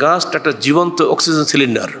একটা গাছ একটা জীবন্ত অক্সিজেন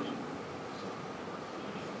সিলিন্ডার।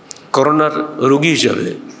 করোনার রোগী হিসাবে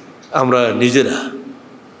আমরা নিজেরা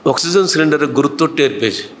অক্সিজেন সিলিন্ডারের গুরুত্ব টের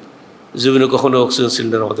পেয়েছি। জীবনে কখনো অক্সিজেন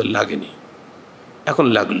সিলিন্ডার আমাদের লাগেনি, এখন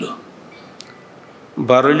লাগলো।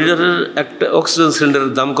 12 লিটারের একটা অক্সিজেন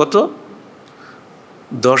সিলিন্ডারের দাম কত?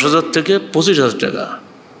 10,000 থেকে 25,000 টাকা।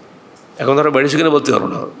 এখন তারা বাড়ি সেখানে বলতে পারো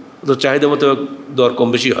না, তো চাহিদা মতো দর কম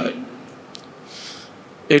বেশি হয়।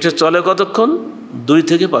 এটা চলে কতক্ষণ? 2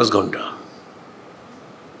 থেকে 5 ঘন্টা।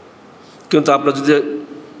 কিন্তু আপনার যদি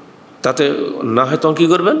তাতে না হয় তখন কী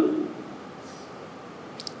করবেন?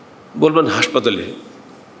 বলবেন হাসপাতালে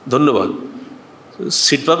ধন্যবাদ,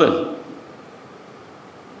 সিট পাবেন।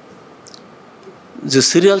 যে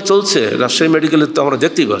সিরিয়াল চলছে রাজশাহী মেডিকেলে তো আমরা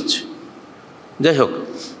দেখতেই পাচ্ছি। যাই হোক,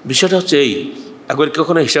 বিষয়টা হচ্ছে এই, একবার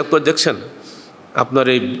কখনো হিসাব করে দেখছেন আপনার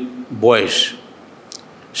এই বয়স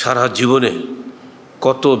সারা জীবনে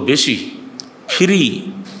কত বেশি ফ্রি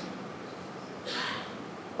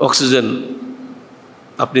অক্সিজেন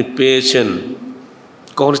আপনি পেয়েছেন?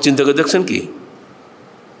 কখনো চিন্তা করে দেখছেন কি?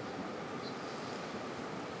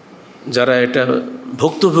 যারা এটা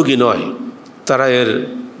ভুক্তভোগী নয় তারা এর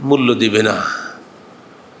মূল্য দিবে না।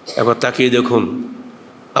 একবার তাকিয়ে দেখুন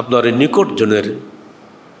আপনার এই নিকটজনের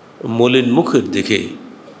মলিন মুখের দিকে,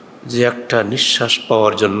 যে একটা নিঃশ্বাস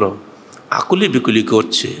পাওয়ার জন্য আকুলি বিকুলি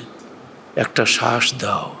করছে, একটা শ্বাস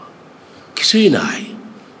দাও, কিছুই নাই,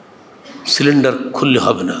 সিলিন্ডার খুললে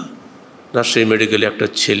হবে না। রাজশাহী মেডিকেলে একটা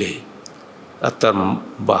ছেলে আর তার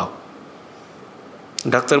বাপ,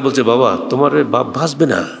 ডাক্তার বলছে বাবা তোমার বাপ বাঁচবে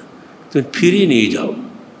না, তুমি ফিরিয়ে নিয়ে যাও।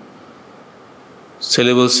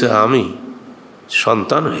 ছেলে বলছে আমি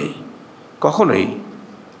সন্তান হয়ে কখনোই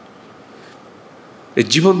এই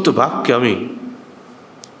জীবন্ত বাপকে আমি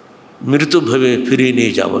মৃত ভেবে ফিরিয়ে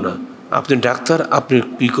নিয়ে যাব না। আপনি ডাক্তার, আপনি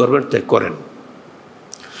কী করবেন তাই করেন।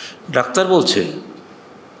 ডাক্তার বলছে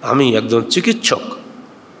আমি একজন চিকিৎসক,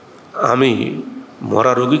 আমি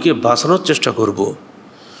মরা রোগীকে বাঁচানোর চেষ্টা করব।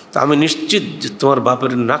 তা আমি নিশ্চিত যে তোমার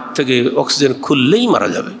বাপের নাক থেকে অক্সিজেন খুললেই মারা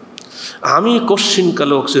যাবে, আমি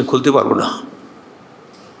কোশ্চিনকালে অক্সিজেন খুলতে পারবো না।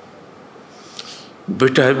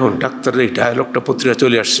 বেটা এবং ডাক্তারের এই ডায়ালগটা পত্রিকা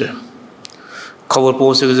চলে আসছে, খবর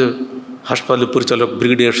পৌঁছে গেছে হাসপাতালের পরিচালক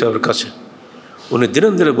ব্রিগেডিয়ার সাহেবের কাছে। উনি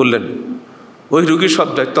দিনের দিনে বললেন ওই রোগীর সব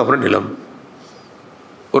দায়িত্ব আমরা নিলাম,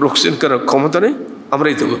 ওর অক্সিজেন কেনার ক্ষমতা নেই,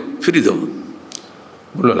 আমরাই দেবো, ফ্রি দেবো।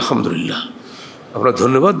 বলল আলহামদুলিল্লাহ, আমরা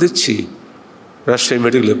ধন্যবাদ দিচ্ছি রাজশাহী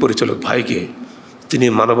মেডিকেলের পরিচালক ভাইকে, তিনি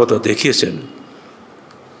মানবতা দেখিয়েছেন।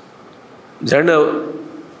 জানি না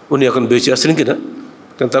উনি এখন বেঁচে আছেন কিনা,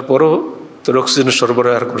 কারণ তারপরও তোর অক্সিজেনের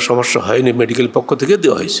সরবরাহের কোনো সমস্যা হয়নি, মেডিকেল পক্ষ থেকে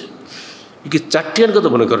দেওয়া হয়েছে। কি চারটিয়ার কথা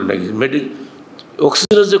মনে করেন নাকি?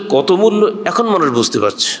 অক্সিজেনের যে কত মূল্য এখন মানুষ বুঝতে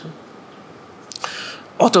পারছে,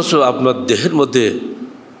 অথচ আপনার দেহের মধ্যে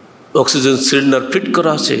অক্সিজেন সিলিন্ডার ফিট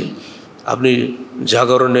করা আছে। আপনি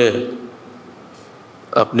জাগরণে,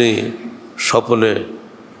 আপনি স্বপ্নে,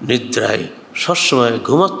 নিদ্রায় সবসময়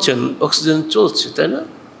ঘুমাচ্ছেন, অক্সিজেন চলছে, তাই না?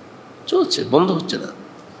 চলছে, বন্ধ হচ্ছে না।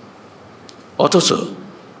 অথচ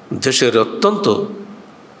দেশের অত্যন্ত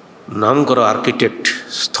নামকরা আর্কিটেক্ট,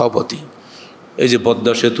 স্থপতি, এই যে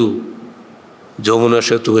পদ্মা সেতু, যমুনা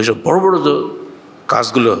সেতু, এইসব বড় বড়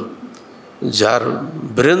কাজগুলো যার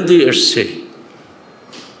ব্রেন দিয়ে এসছে,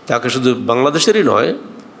 তাকে শুধু বাংলাদেশেরই নয়,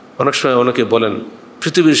 অনেক সময় অনেকে বলেন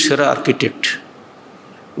পৃথিবীর সেরা আর্কিটেক্ট।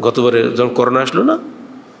 গতবারে যখন করোনা আসলো না,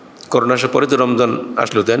 করোনা আসার পরে তো রমজান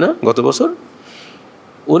আসলো, তাই না? গত বছর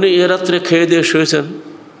উনি এ রাত্রে খেয়ে দিয়ে শুয়েছেন,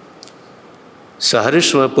 সাহারির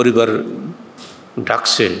সময় পরিবার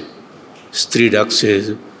ডাকছে, স্ত্রী ডাকছে,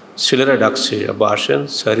 ছেলেরা ডাকছে, আবার আসেন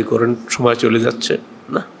সাহারি করেন, সময় চলে যাচ্ছে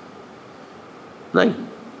না, নাই।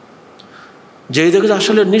 যেই দেখে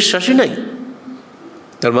আসলে নিঃশ্বাসই নাই,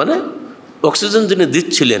 তার মানে অক্সিজেন তিনি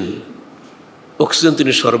দিচ্ছিলেন, অক্সিজেন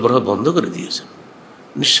তিনি সরবরাহ বন্ধ করে দিয়েছেন,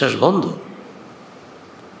 নিঃশ্বাস বন্ধ,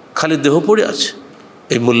 খালি দেহ পড়ে আছে।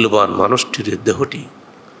 এই মূল্যবান মানুষটির দেহটি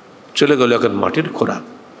চলে গেল এখন মাটির খোরাক,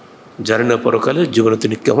 জানি না পরকালের জীবনে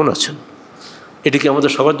তিনি কেমন আছেন। এটি কি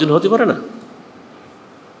আমাদের সবার জন্য হতে পারে না?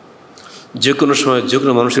 যে কোনো সময় যে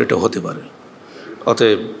কোনো মানুষের এটা হতে পারে,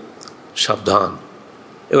 অতএব সাবধান।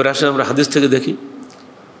 এবার আসলে আমরা হাদিস থেকে দেখি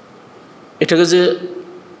এটাকে যে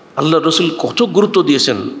আল্লাহ রসুল কত গুরুত্ব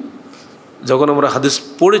দিয়েছেন। যখন আমরা হাদিস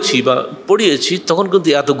পড়েছি বা পড়িয়েছি তখন কিন্তু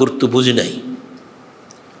এত গুরুত্ব বুঝি নাই,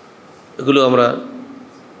 এগুলো আমরা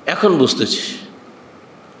এখন বুঝতেছি।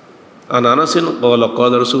 আন আনাসিন ক্বালা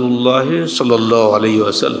ক্বালা রাসূলুল্লাহ সাল্লাল্লাহু আলাইহি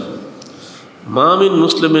ওয়াসাল্লাম মা মিন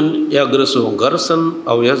মুসলিমিন ইয়াগরিসু গারসান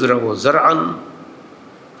আও ইয়াজরাউ যারআন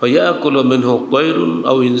ফায়াকুলু মিনহু তায়রুন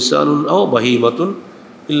আও ইনসানুন আও বাহিমাতুন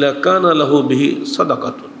ইল্লা কানা লাহু বিহি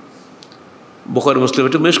সাদাকাতুন। বুখারী মুসলিম,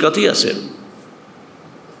 এটা মিশকাতেই আছে।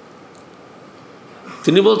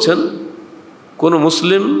 তিনি বলছেন কোনো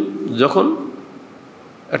মুসলিম যখন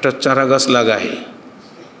একটা চারা গাছ লাগায়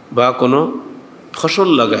বা কোনো ফসল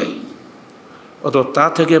লাগায়, অথবা তা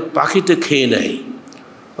থেকে পাখিতে খেয়ে নেয়,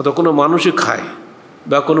 অথবা কোনো মানুষই খায়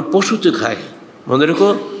বা কোনো পশুতে খায়, মনে রেখো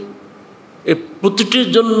এই প্রতিটির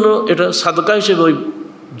জন্য এটা সাদকা হিসেবে ওই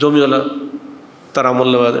জমিওয়ালা তার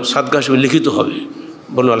আমলনামায় সাদকা হিসেবে লিখিত হবে।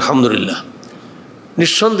 বলুন আলহামদুলিল্লাহ।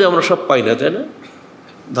 নিঃসন্দেহে আমরা সব পাই না, তাই না?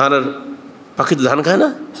 ধানের পাখিতে ধান খায় না,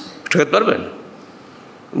 ঠেকাতে পারবেন?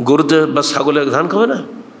 গরুতে বা ছাগলে ধান খাবে না?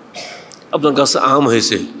 আপনার কাছে আম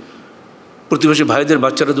হয়েছে, প্রতিবেশী ভাইদের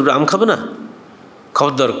বাচ্চারা দুটো আম খাবে না?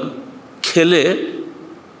 খবরদার, খেলে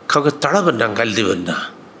কাউকে তাড়াবেন না, গাল দেবেন না,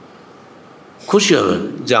 খুশি হবেন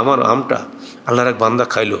যে আমার আমটা আল্লাহর এক বান্দা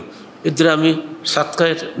খাইলো, এদের আমি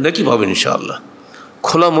সাতকায় নাকি পাবেন ইনশাআল্লাহ।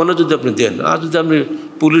 খোলা মনে যদি আপনি দেন, আর যদি আপনি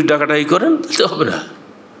পুলিশ ডাকাটাই করেন তাহলে হবে না।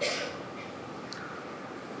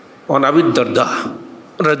 ওয়ান আবি দারদা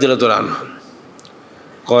রাদিয়াল্লাহু আনহু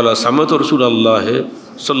ক্বালা সামি'তু রাসূলুল্লাহ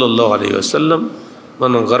সাল্লাল্লাহু আলাইহি ওয়াসাল্লাম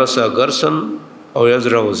মান গারাসা গারসান আও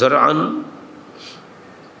ইয়াজরাউ যারআন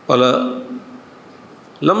ওয়ালা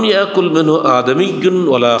লাম ইয়াকুল মিনহু আদামিয়্যুন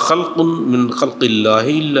ওয়ালা খালকুন মিন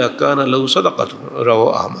খালকিল্লাহি ইল্লা কানা লাহু সাদাকাতুন,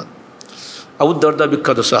 রাওয়াহু আহমদ। আবু দারদা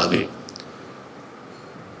বিখ্যাত সাহাবী,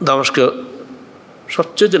 দামেস্কে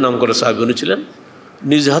সবচেয়ে নাম করা সাহাবী উনি ছিলেন।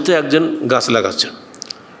 নিজ হাতে একজন গাছ লাগাচ্ছেন,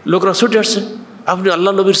 লোকরা ছুটে আসছেন, আপনি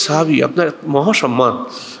আল্লাহ নবীর সাহাবী, আপনার মহাসম্মান,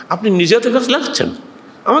 আপনি নিজে হাতে গাছ লাগাচ্ছেন,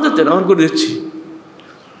 আমাদের দেন, আমার করে দিচ্ছি।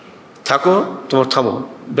 থাকো, তোমার থামো,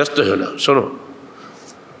 ব্যস্ত হয়ে না, শোনো,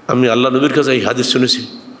 আমি আল্লাহ নবীর কাছে এই হাদিস শুনেছি।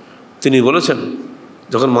 তিনি বলেছেন,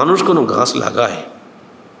 যখন মানুষ কোনো গাছ লাগায়,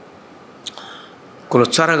 কোনো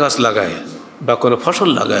চারা গাছ লাগায় বা কোনো ফসল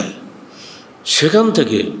লাগায়, সেখান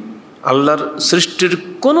থেকে আল্লাহর সৃষ্টির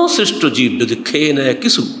কোনো সৃষ্ট জীব যদি খেয়ে নেয়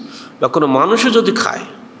কিছু, বা কোনো মানুষও যদি খায়,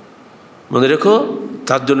 মনে রেখো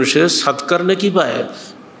তার জন্য সে সাদকার নেকি পায়।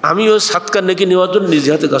 আমি ওই সাদকার নেকি নেওয়ার জন্য নিজে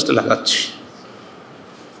হাতে গাছটা লাগাচ্ছি।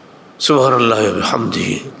 সুবহানাল্লাহ ওয়া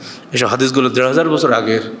বিহামদিহি। এসব হাদিসগুলো ১,৫০০ বছর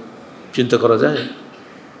আগের, চিন্তা করা যায়।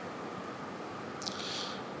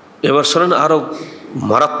 এবার শোনেন আরও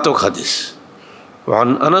মারাত্মক হাদিস। وعن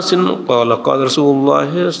أنس قال قال رسول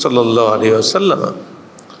الله صلى الله عليه وسلم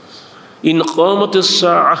إن قامت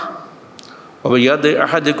الساعة وبيد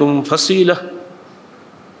أحدكم فصيلة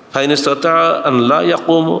فإن استطاع أن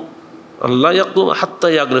لا يقوم حتى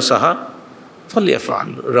يغرسها فليفعل,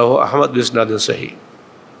 رواه أحمد بإسناد صحيح।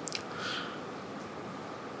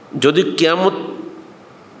 যদি কিয়ামত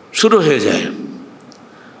শুরু হয়ে যায়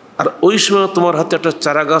আর ওই সময় তোমার হাতে একটা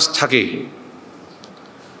চারা গাছ থাকে,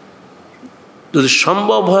 যদি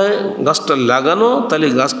সম্ভব হয় গাছটা লাগানো, তাহলে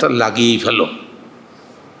গাছটা লাগিয়েই ফেলো।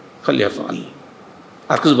 ফালিয়াফআল।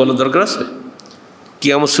 আর কিছু বলার দরকার আছে?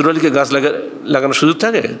 কিয়ামত শুরু হলে গাছ লাগানোর সুযোগ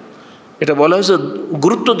থাকে? এটা বলা হয়েছে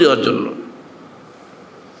গুরুত্ব দেওয়ার জন্য।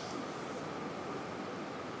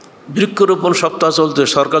 বৃক্ষরোপণ সপ্তাহ চলতে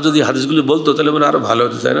সরকার যদি হাদিসগুলি বলতো তাহলে মানে আরও ভালো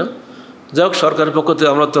হতো, তাই না? যাই হোক, সরকারের পক্ষ থেকে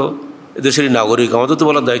আমরা তো এদেশেরই নাগরিক, আমাদের তো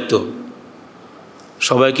বলার দায়িত্ব।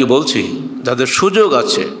 সবাইকে বলছি, যাদের সুযোগ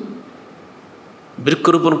আছে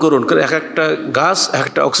বৃক্ষরোপণ করুন, কারণ এক একটা গাছ এক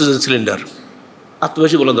একটা অক্সিজেন সিলিন্ডার। আর তো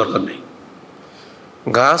বেশি বলার দরকার নেই।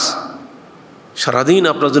 গাছ সারাদিন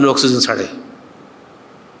আপনার জন্য অক্সিজেন ছাড়ে,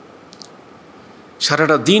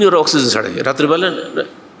 সারাটা দিন ওরা অক্সিজেন ছাড়ে। রাত্রিবেলা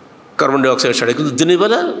কার্বন ডাইঅক্সাইড ছাড়ে, কিন্তু দিনের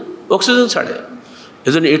বেলা অক্সিজেন ছাড়ে।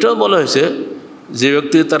 এই জন্য এটাও বলা হয়েছে, যে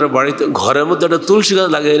ব্যক্তি তার বাড়িতে ঘরের মধ্যে একটা তুলসী গাছ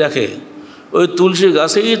লাগিয়ে রাখে, ওই তুলসী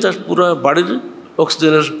গাছেই তার পুরো বাড়ির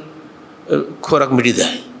অক্সিজেনের খোরাক মিটিয়ে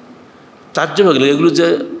দেয়। তার জন্য এগুলো যে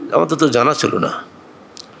আমাদের তো জানা ছিল না।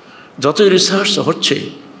 যতই রিসার্চ হচ্ছে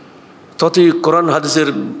ততই কোরআন হাদিসের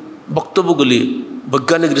বক্তব্যগুলি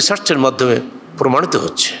বৈজ্ঞানিক রিসার্চের মাধ্যমে প্রমাণিত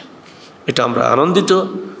হচ্ছে। এটা আমরা আনন্দিত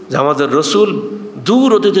যে আমাদের রসুল দূর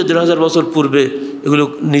অতীতে ১,৫০০ বছর পূর্বে এগুলো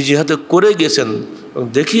নিজে হাতে করে গিয়েছেন এবং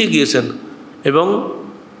দেখিয়ে গিয়েছেন এবং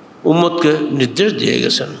উম্মতকে নির্দেশ দিয়ে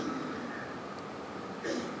গেছেন।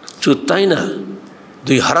 শুধু তাই না,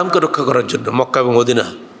 ২ হারামকে রক্ষা করার জন্য, মক্কা এবং মদিনা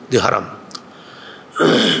 ২ হারাম,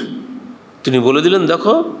 তিনি বলে দিলেন,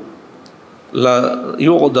 দেখো লা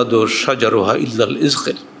ইউদাদু শাজারুহা ইল্লাল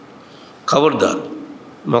ইজখির, খবরদার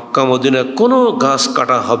মক্কা মদিনায় কোনো গাছ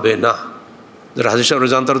কাটা হবে না। যারা হাজির সাহেব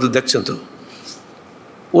জানতে তো দেখছেন, তো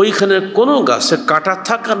ওইখানে কোনো গাছে কাটা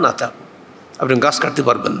থাক আর না থাক, আপনি গাছ কাটতে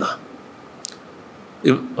পারবেন না।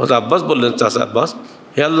 আব্বাস বললেন, চাচা আব্বাস,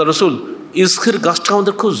 হে আল্লাহ রসুল, ইজখির গাছটা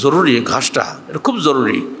আমাদের খুব জরুরি, ঘাসটা এটা খুব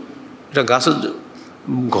জরুরি, এটা গাছের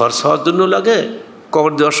ঘর ছাওয়ার জন্য লাগে,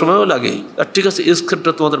 কবর দেওয়ার সময়ও লাগে। আর ঠিক আছে,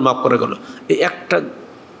 ইজখিরটা তোমাদের মাফ করে গেল, এই একটা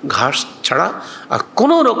ঘাস ছাড়া আর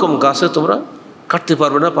কোনো রকম গাছে তোমরা কাটতে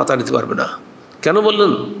পারবে না, পাতা নিতে পারবে না। কেন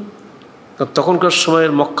বললেন? তখনকার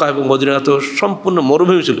সময়ের মক্কা এবং মদিনা তো সম্পূর্ণ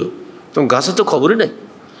মরুভূমি ছিল, তখন গাছের তো খবরই নেই।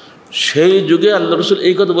 সেই যুগে আল্লাহ রসুল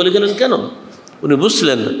এই কথা বলে গেলেন কেন? উনি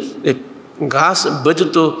বুঝছিলেন এই গাছ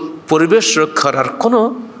ব্যতীত পরিবেশ রক্ষার আর কোনো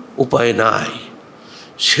উপায় নাই।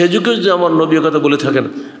 সে যুগে যদি আমার নবী কথা বলে থাকেন,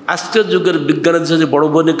 আজকের যুগের বিজ্ঞানের যে বড়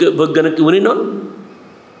বৈজ্ঞানিক উনি নন?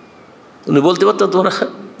 উনি বলতে পারতেন তোমরা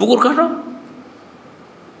পুকুর কাটো,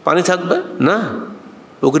 পানি থাকবে না,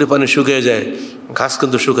 পুকুরে পানি শুকিয়ে যায়, ঘাস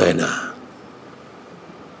কিন্তু শুকায় না।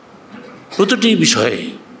 প্রতিটি বিষয়ে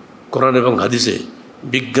কোরআন এবং হাদিসে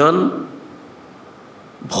বিজ্ঞান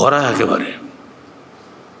ভরা একেবারে।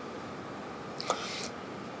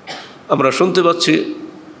 আমরা শুনতে পাচ্ছি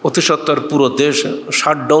অতি সত্বর পুরো দেশ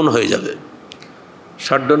শাটডাউন হয়ে যাবে।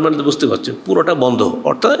 শাটডাউন মানে তো বুঝতে পারছেন, পুরোটা বন্ধ,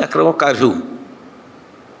 অর্থাৎ একরকম কারফিউ।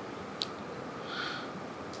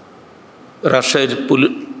 রাজশাহীর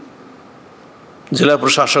জেলা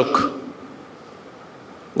প্রশাসক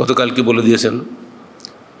গতকালকে বলে দিয়েছেন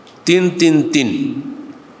 ৩৩৩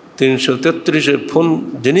 333 ফোন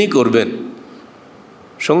যিনি করবেন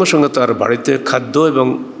সঙ্গে সঙ্গে তার বাড়িতে খাদ্য এবং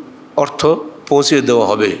অর্থ পৌঁছে দেওয়া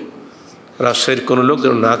হবে। রাজশাহীর কোনো লোক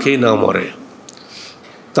যেন না খেয়ে না মরে।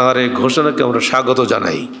 তাঁর এই ঘোষণাকে আমরা স্বাগত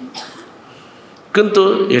জানাই। কিন্তু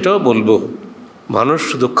এটাও বলবো, মানুষ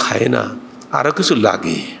শুধু খায় না, আরও কিছু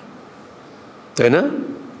লাগে, তাই না?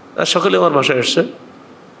 আর সকালে আমার বাসায় এসছে,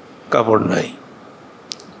 কাপড় নাই।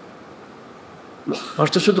 মানুষ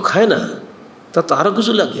তো শুধু খায় না, তার তো আরও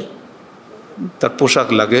কিছু লাগে। তার পোশাক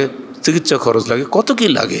লাগে, চিকিৎসা খরচ লাগে, কত কি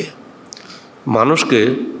লাগে। মানুষকে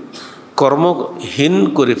কর্মহীন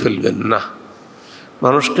করে ফেলবেন না,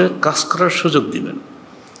 মানুষকে কাজ করার সুযোগ দিবেন।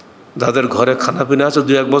 যাদের ঘরে খানা পিনা আছে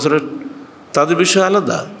 2-1 বছরের, তাদের বিষয়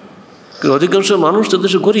আলাদা। কিন্তু অধিকাংশ মানুষ তো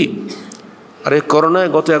দেশে গরিব। আর এই করোনায়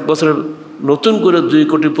গত 1 বছরে নতুন করে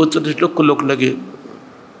 2,45,00,000 লোক নাকি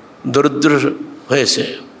দরিদ্র হয়েছে।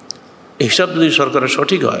 এই হিসাব যদি সরকারের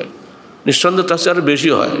সঠিক হয়, নিঃসন্দেহে তার চেয়ে আরও বেশি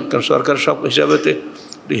হয়। কারণ সরকার সব হিসাবেতে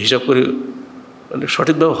হিসাব করে মানে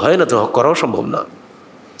সঠিকভাবে হয় না, তো করাও সম্ভব না।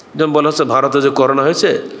 যেমন বলা হচ্ছে ভারতে যে করোনা হয়েছে,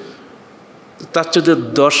 তার চেয়ে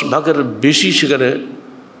 10 ভাগের বেশি সেখানে,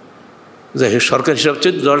 যে সরকার হিসাব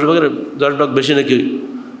চেয়ে 10 ভাগ বেশি নাকি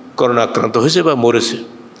করোনা আক্রান্ত হয়েছে বা মরেছে।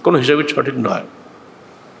 কোনো হিসাবই সঠিক নয়।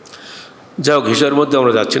 যাই হোক, হিসাবের মধ্যে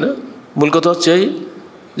আমরা যাচ্ছি না। মূল কথা হচ্ছে এই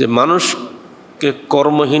যে মানুষকে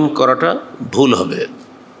কর্মহীন করাটা ভুল হবে।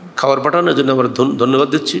 খাবার পাঠানোর জন্য আমরা ধন্যবাদ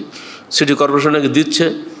দিচ্ছি। সিটি কর্পোরেশন নাকি দিচ্ছে,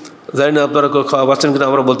 জানি না আপনারা খাওয়া পাচ্ছেন কিনা,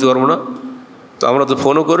 আমরা বলতে পারবো না। তো আমরা তো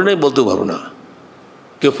ফোনও করি নাই, বলতেও পারবো না।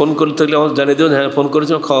 কেউ ফোন করতে থাকলে আমাদের জানিয়ে দেবেন, হ্যাঁ ফোন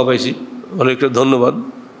করেছি, খাওয়া পাইছি, অনেকটা ধন্যবাদ।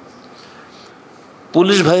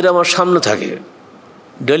 পুলিশ ভাইরা আমার সামনে থাকে,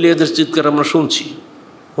 ডেলি এদের চিৎকার আমরা শুনছি।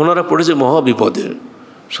 ওনারা পড়েছে মহা বিপদে।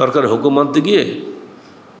 সরকার হুকুম মানতে গিয়ে,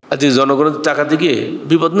 আজকে জনগণের টাকাতে গিয়ে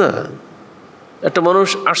বিপদ না। একটা মানুষ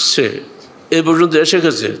আসছে, এই পর্যন্ত এসে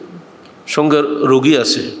গেছে, সঙ্গে রোগী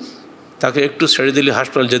আছে, তাকে একটু ছেড়ে দিলে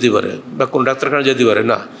হাসপাতাল যেতে পারে বা কোন ডাক্তারখানা যেতে পারে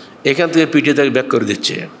না, এখান থেকে পিটিয়ে তাকে ব্যাক করে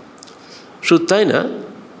দিচ্ছে। শুধু তাই না,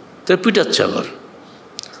 তাকে পিটাচ্ছে আবার।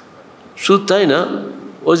 শুধু তাই না,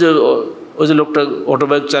 ওই যে লোকটা অটো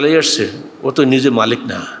বাইক চালিয়ে আসছে, ও তো নিজে মালিক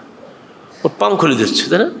না, ও পাম খুলে দিচ্ছে,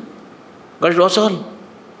 তাই না? গাড়িটা অচল,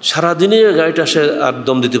 সারাদিনে গাড়িটা সে আর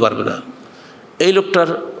দম দিতে পারবে না। এই লোকটার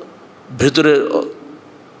ভেতরে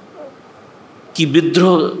কি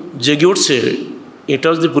বিদ্রোহ জেগে উঠছে,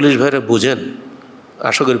 এটাও যদি পুলিশ ভাইরা বোঝেন,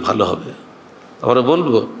 আশা করি ভালো হবে। আমরা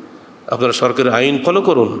বলবো, আপনারা সরকারের আইন ফলো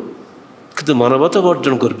করুন, কিন্তু মানবতা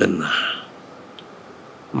বর্জন করবেন না।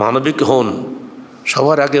 মানবিক হন,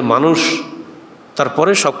 সবার আগে মানুষ,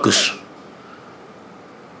 তারপরে সব কিছু।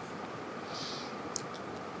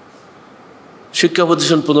 শিক্ষা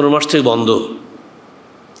প্রতিষ্ঠান 15 মাস থেকে বন্ধ,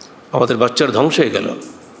 আমাদের বাচ্চার ধ্বংস হয়ে গেল।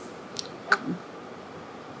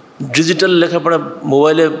 ডিজিটাল লেখাপড়া,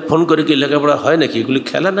 মোবাইলে ফোন করে কি লেখাপড়া হয় নাকি? এগুলি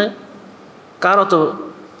খেলা নয়। কার অত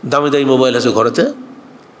দামি দামি মোবাইল আছে ঘরেতে?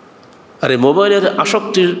 আর এই মোবাইলের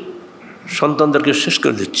আসক্তির সন্তানদেরকে শেষ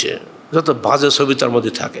করে দিচ্ছে, যত বাজে ছবি তার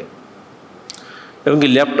মধ্যে থাকে। এবং কি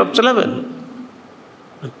ল্যাপটপ চালাবেন,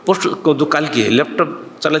 কালকে ল্যাপটপ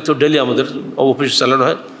চালাতে ডেলি আমাদের অফিসে চালানো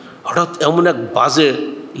হয়, হঠাৎ এমন এক বাজে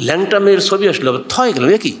ল্যাংটা মেয়ের ছবি আসলো, থয়ে গেল।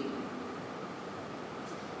 একই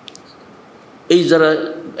এই যারা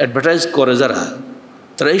অ্যাডভার্টাইজ করে যারা,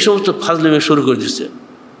 তারা এই সমস্ত ফাজলামি শুরু করে দিচ্ছে।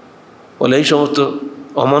 বলে এই সমস্ত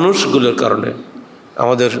অমানুষগুলোর কারণে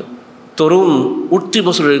আমাদের তরুণ উঠতি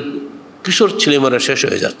বছরের কিশোর ছেলেমেয়েরা শেষ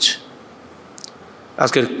হয়ে যাচ্ছে।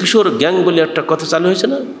 আজকের কিশোর গ্যাং বলে একটা কথা চালু হয়েছে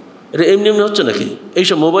না, এটা এমনি এমনি হচ্ছে নাকি?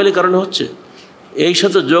 এইসব মোবাইলের কারণে হচ্ছে। এই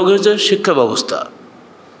সাথে যোগ হয়েছে শিক্ষা ব্যবস্থা।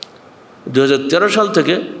 2013 সাল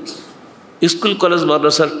থেকে স্কুল কলেজ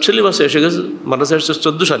মাদ্রাসার সিলেবাসে এসে গেছে। মাদ্রাসা এসেছে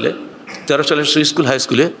 14 সালে, 13 সালে স্কুল হাই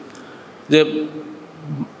স্কুলে, যে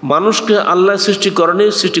মানুষকে আল্লাহ সৃষ্টি করেনি,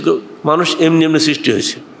 মানুষ এমনি এমনি সৃষ্টি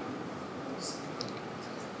হয়েছে।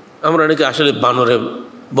 আমরা নাকি আসলে বানরের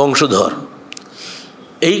বংশধর।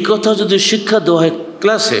 এই কথা যদি শিক্ষা দেওয়া হয়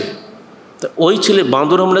ক্লাসে, তা ওই ছেলে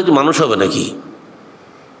বাঁদর আমরা কি মানুষ হবে নাকি?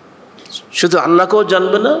 সে তো আল্লাহকেও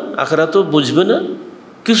জানবে না, আখিরাতেও বুঝবে না,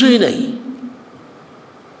 কিছুই নাই।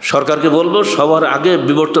 সরকারকে বলবো সবার আগে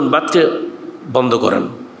বিবর্তনবাদকে বন্ধ করেন,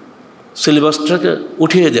 সিলেবাসটাকে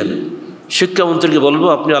উঠিয়ে দেন। শিক্ষামন্ত্রীকে বলবো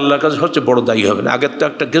আপনি আল্লাহর কাছে সবচেয়ে বড় দায়ী হবেন। আগের তো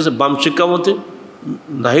একটা গেছে বাম শিক্ষামন্ত্রী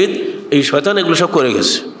নাহিদ, এই শয়তান এগুলো সব করে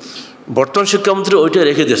গেছে। বর্তমান শিক্ষামন্ত্রী ওইটা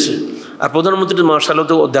রেখে দিয়েছে। আর প্রধানমন্ত্রী মার্শাল্লাহ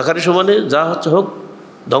তো দেখারই সমানে, যা হচ্ছে হোক,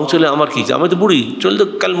 ধ্বংস হলে আমার কী, আমি তো বুড়ি, চলে তো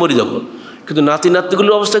কাল মরে যাবো। কিন্তু নাতি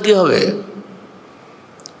নাতনিগুলোর অবস্থা কী হবে?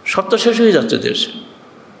 সত্য শেষ হয়ে যাচ্ছে দেশে।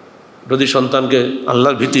 যদি সন্তানকে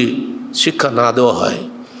আল্লাহর ভীতি শিক্ষা না দেওয়া হয়,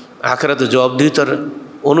 আখিরাতে জবাবদিহিতার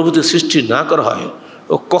অনুভূতি সৃষ্টি না করা হয়,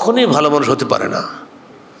 ও কখনোই ভালো মানুষ হতে পারে না।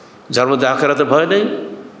 যার মধ্যে আখিরাতের ভয় নেই,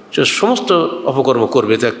 সে সমস্ত অপকর্ম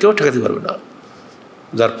করবে, তা কেউ ঠেকাতে পারবে না।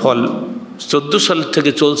 যার ফল 14 সাল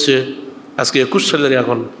থেকে চলছে, আজকে 21 সালের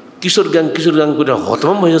এখন কিশোর গ্যাং করে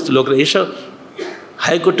হতভম্ব হয়ে যাচ্ছে লোকরা। এসব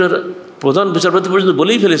হাইকোর্টের প্রধান বিচারপতি পর্যন্ত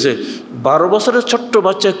বলেই ফেলেছে 12 বছরের ছোট্ট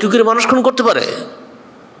বাচ্চা কী করে মানুষ খুন করতে পারে।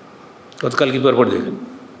 গতকাল কি পর দেখেন,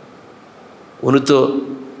 উনি তো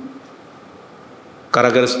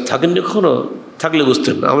কারাগারে থাকেননি কখনো, থাকলে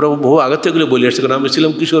বুঝতেন। আমরা বহু আগের থেকে বলে আসছি, কারণ আমি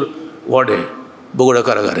ছিলাম কিশোর ওয়ার্ডে বগুড়া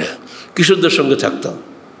কারাগারে, কিশোরদের সঙ্গে থাকতাম।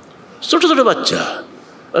 ছোটো ছোটো বাচ্চা,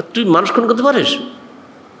 আর তুই মানুষ খুন করতে পারিস?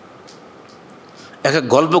 এক এক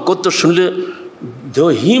গল্প করতে শুনলে দেহ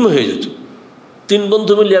হিম হয়ে যেত। 3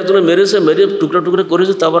 বন্ধু মিলে একজনে মেরে টুকরা টুকরা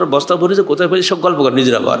করেছে, তারপর বস্তা ভরেছে, কোথায় পেয়েছে সব গল্প করে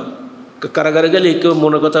নিজেরা। আবার কারাগারে গেলে কেউ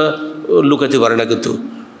মনের কথা লুকাতে পারে না, কিন্তু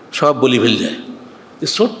সব বলি ফেল যায়।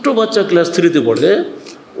 ছোট্ট বাচ্চা ক্লাস 3-তে পড়ে,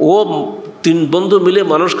 ও 3 বন্ধু মিলে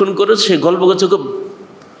মানুষ খুন করে, সে গল্প করছে খুব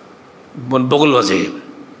বগল বাজে।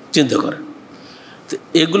 চিন্তা করে, তো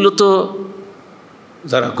এগুলো তো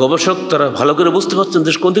যারা গবেষক তারা ভালো করে বুঝতে পারছেন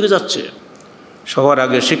দেশ কোন দিকে যাচ্ছে। সবার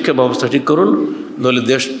আগে শিক্ষা ব্যবস্থা ঠিক করুন, নইলে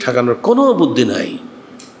দেশ ঠেকানোর কোনো বুদ্ধি নাই।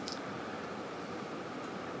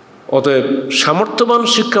 অতএব সামর্থ্যবান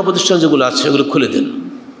শিক্ষা প্রতিষ্ঠান যেগুলো আছে এগুলো খুলে দেন।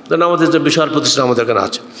 কারণ আমাদের যে বিশাল প্রতিষ্ঠান আমাদের এখানে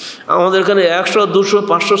আছে, আমাদের এখানে 100, 200,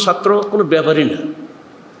 500 ছাত্র কোনো ব্যাপারই না।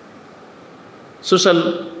 সোশ্যাল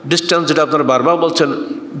ডিস্টেন্স যেটা আপনারা বারবার বলছেন,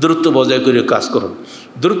 দূরত্ব বজায় করে কাজ করুন।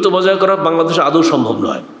 দূরত্ব বজায় করা বাংলাদেশে আদৌ সম্ভব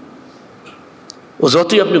নয়। ও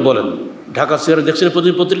যতই আপনি বলেন, ঢাকা শহরে দেখছেন প্রতি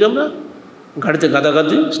পত্রিকা, আমরা গাড়িতে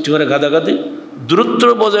গাদাগাদি, স্টিমারে গাদাগাদি, দূরত্ব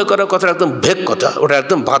বজায় করার কথা একদম ভেক কথা, ওটা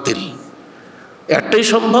একদম বাতিল। একটাই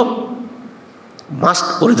সম্ভব, মাস্ক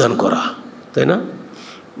পরিধান করা, তাই না?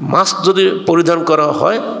 মাস্ক যদি পরিধান করা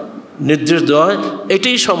হয়, নির্দেশ দেওয়া হয়,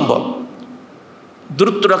 এটাই সম্ভব।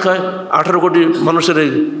 দূরত্ব রাখায় 18 কোটি মানুষের এই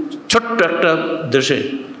ছোট্ট একটা দেশে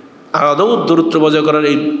আদৌ দূরত্ব বজায় করার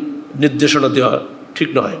এই নির্দেশনা দেওয়া ঠিক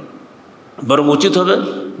নয়। বরং উচিত হবে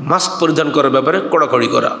মাস্ক পরিধান করার ব্যাপারে কড়াকড়ি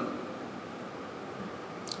করা।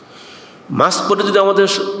 মাস্ক পরে যদি আমাদের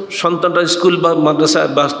সন্তানরা স্কুল বা মাদ্রাসায়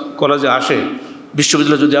বা কলেজে আসে,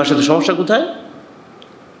 বিশ্ববিদ্যালয়ে যদি আসে, তো সমস্যা কোথায়?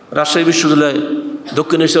 রাজশাহী বিশ্ববিদ্যালয়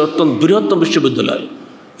দক্ষিণ এশিয়ার অত্যন্ত বৃহত্তম বিশ্ববিদ্যালয়,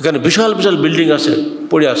 এখানে বিশাল বিশাল বিল্ডিং আছে,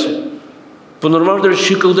 পড়ে আছে। 15 মাস ধরে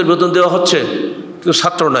শিক্ষকদের বেতন দেওয়া হচ্ছে, কিন্তু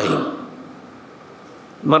ছাত্র নাই।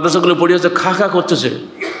 মাদ্রাসাগুলো পড়ে আছে, খা করতেছে,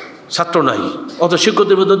 ছাত্র নাই, অত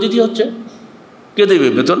শিক্ষকদের বেতন দিতে হচ্ছে। কে দেবে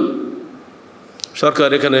বেতন? সরকার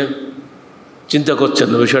এখানে চিন্তা করছেন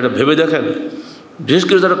না, বিষয়টা ভেবে দেখেন। বিশেষ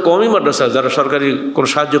করে যারা কমই মাদ্রাসা, যারা সরকারি কোনো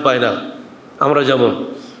সাহায্য পায় না, আমরা যেমন,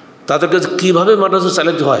 তাদেরকে কীভাবে মাদ্রাসা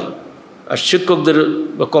চালাতে হয় আর শিক্ষকদের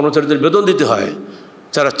বা কর্মচারীদের বেতন দিতে হয়,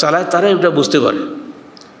 যারা চালায় তারাই এটা বুঝতে পারে।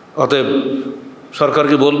 অতএব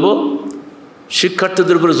সরকারকে বলবো,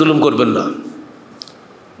 শিক্ষার্থীদের উপরে জুলুম করবেন না।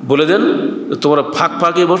 বলে দেন তোমরা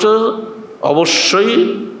ফাঁকে বসে অবশ্যই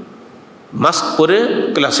মাস্ক পরে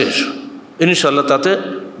ক্লাসে এসো, ইনশাল্লাহ তাতে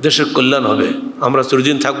দেশের কল্যাণ হবে। আমরা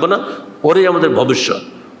চিরদিন থাকবো না, ওরাই আমাদের ভবিষ্যৎ,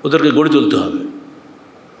 ওদেরকে গড়ে তুলতে হবে।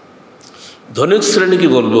 ধনিক শ্রেণীকে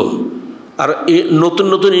বলবো, আর নতুন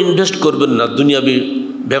নতুন ইনভেস্ট করবেন না দুনিয়াবি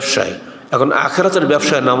ব্যবসায়। এখন আখিরাতের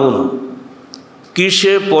ব্যবসায় নামুন।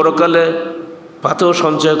 কিসে পরকালে পাথেও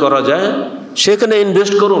সঞ্চয় করা যায় সেখানে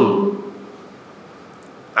ইনভেস্ট করুন।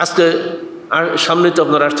 আজকে আর সামনে তো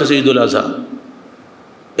আপনার আসতেছে ঈদুল আজহা,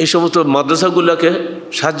 এই সমস্ত মাদ্রাসাগুলোকে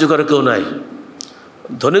সাহায্য করে কেউ নাই।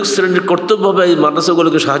 ধনিক শ্রেণীর কর্তব্য হবে এই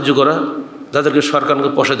মাদ্রাসাগুলোকে সাহায্য করা, যাদেরকে সরকারকে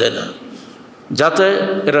পয়সা দেয় না, যাতে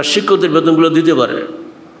এরা শিক্ষকদের বেতনগুলো দিতে পারে।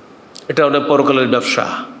 এটা অনেক পরকালের ব্যবসা।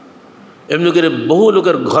 এমনি করে বহু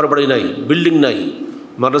লোকের ঘর বাড়ি নাই, বিল্ডিং নাই,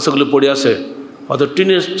 মাদ্রাসাগুলো পড়ে আছে, হয়তো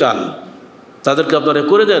টিনের চাল, তাদেরকে আপনারা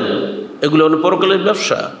করে দেন। এগুলো অনেক পরকালের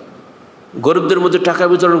ব্যবসা। গরিবদের মধ্যে টাকা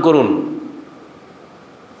বিতরণ করুন,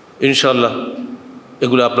 ইনশাআল্লাহ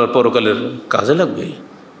এগুলো আপনার পরকালের কাজে লাগবে।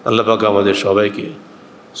 আল্লাহ পাক আমাদের সবাইকে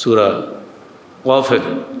সূরা ওয়াফের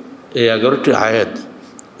এই 11টি আয়াত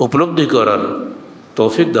উপলব্ধি করার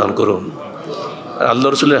তৌফিক দান করুন। আর আল্লাহ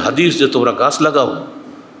রসুলের হাদিস যে তোমরা গাছ লাগাও,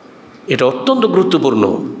 এটা অত্যন্ত গুরুত্বপূর্ণ।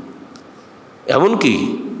 এমনকি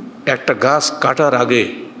একটা গাছ কাটার আগে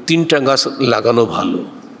 3টা গাছ লাগানো ভালো।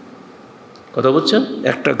 কথা বলছেন?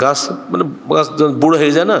 একটা গাছ মানে গাছ বুড়ো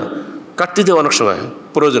হয়ে যায় না, কাটতে দেয় অনেক সময়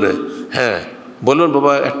প্রয়োজনে। হ্যাঁ, বলুন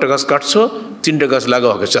বাবা একটা গাছ কাটছো, 3টে গাছ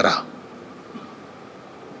লাগাও আগে চারা।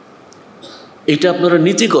 এটা আপনারা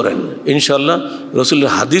নীতি করেন, ইনশাল্লাহ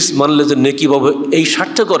রসুলের হাদিস মানলে যে নেকি পাবো, এই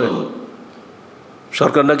স্বার্থে করেন।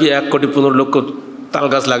 সরকার নাকি 1,15,00,000 তাল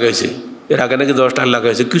গাছ লাগাইছে, এর আগে নাকি 10টা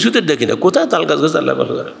লাগাইছে, কিছুতে দেখি না। কোথায় তাল গাছ আল্লাহ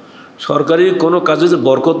করে? সরকারি কোনো কাজে যে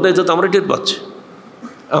বরকত নেই, তো আমরা টের পাচ্ছি।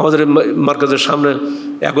 আমাদের মার্কেটের সামনে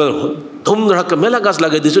একবার ধুমধাক্কা মেলা গাছ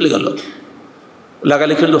লাগাই দিয়ে চলে গেল।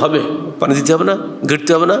 লাগালে কিন্তু হবে, পানি দিতে হবে না,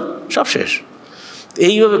 ঘিরতে হবে না, সব শেষ।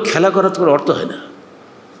 এইভাবে খেলা করার তো কোনো অর্থ হয় না।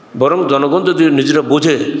 বরং জনগণ যদি নিজেরা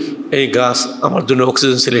বোঝে এই গাছ আমার জন্য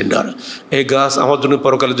অক্সিজেন সিলিন্ডার, এই গাছ আমার জন্য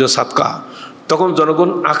পরকালের জন্য সাদকা, তখন জনগণ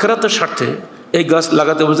আখিরাতের স্বার্থে এই গাছ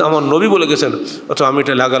লাগাতে বলছে, আমার নবী বলে গেছেন, অথবা আমি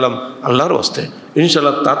এটা লাগালাম আল্লাহর হস্তে,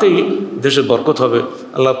 ইনশাআল্লাহ তাতেই দেশে বরকত হবে,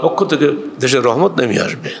 আল্লাহর পক্ষ থেকে দেশের রহমত নেমে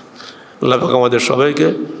আসবে। আল্লাহ পাক আমাদের সবাইকে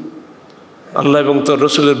আল্লাহ এবং তার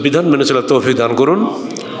রসুলের বিধান মেনে চলার তৌফিক দান করুন।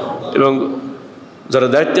 এবং যারা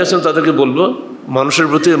দায়িত্বে আছেন তাদেরকে বলবো, মানুষের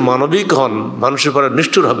প্রতি মানবিক হন, মানুষের পরে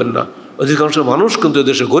নিষ্ঠুর হবেন না। অধিকাংশ মানুষ কিন্তু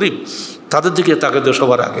দেশে গরিব, তাদের দিকে তাকে দেওয়া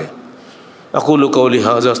সবার আগে। আকুলু কাউলি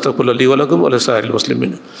হাযা আস্তাগফিরুল্লাহ লি ওয়া লাকুম ওয়া লিসাইরিল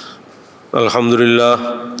মুসলিমিন।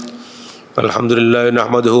 আলহামদুলিল্লাহ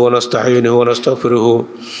নাহমাদুহু ওয়া নাস্তাঈনুহু ওয়া নাস্তাগফিরুহু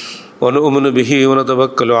ওয়া নু'মিনু বিহি ওয়া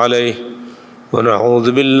নাতাওয়াক্কালু আলাইহি ওয়া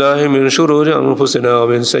নাউযু বিল্লাহি মিন শুরুরি আনফুসিনা ওয়া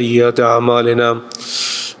মিন সাইয়্যাতি আ'মালিনা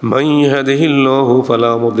মান ইয়াহদিহিল্লাহু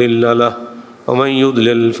ফালা মুদিল্লা লাহু ওয়া মান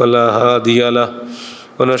ইউদ্লিল ফালা হাদিয়া লাহু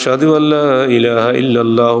ওয়া নাশহাদু আন লা ইলাহা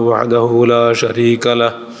ইল্লাল্লাহু ওয়াহদাহু লা শারীকা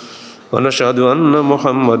লাহু ওয়া নাশহাদু আন্না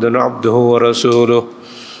মুহাম্মাদান আবদুহু ওয়া রাসূলুহু।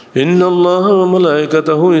 ইন্নাল্লাহা ওয়া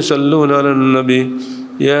মালাইকাতাহু ইউসাল্লুনা আলান নবী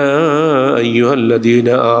ইয়া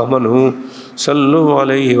আইয়ুহাল্লাযীনা আমানু সাল্লু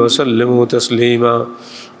আলাইহি ওয়া সাল্লিমু তাসলিমা।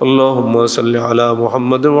 আল্লাহুম্মা সাল্লি আলা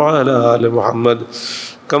মুহাম্মাদ ওয়া আলা আলি মুহাম্মাদ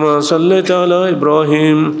কামা সাল্লাইতা আলা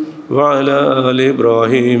ইব্রাহিম ওয়া আলা আলি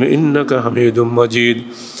ইব্রাহিম ইন্নাকা হামিদুম মাজিদ।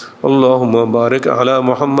 আল্লাহুম্মা বারিক আলা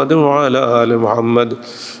মুহাম্মাদ ওয়া আলা আলি মুহাম্মাদ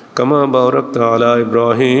কামা বারাকতা আলা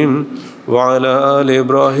ইব্রাহিম ওয়া আলা আলি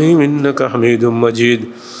ইব্রাহিম ইন্নাকা হামিদুম মাজিদ।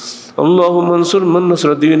 اللهم انصر من نصر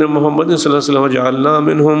دين محمد صلى الله عليه وسلم واجعلنا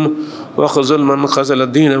منهم وخذل من خذل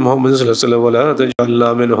دين محمد صلى الله عليه وسلم ولا تجعلنا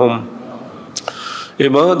منهم.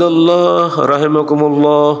 عباد الله رحمكم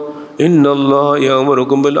الله إن الله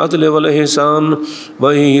يأمركم بالعدل والإحسان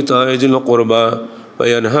وإيتاء ذي القربى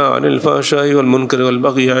وينهى عن الفحشاء والمنكر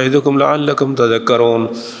والبغي يعظكم لعلكم تذكرون.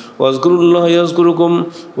 واذكروا الله يذكركم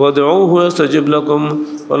وادعوه يستجب لكم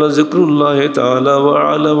ولذكر الله تعالى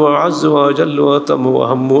وأعلى وأعز وأجل وأتم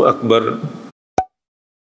وأهم أكبر.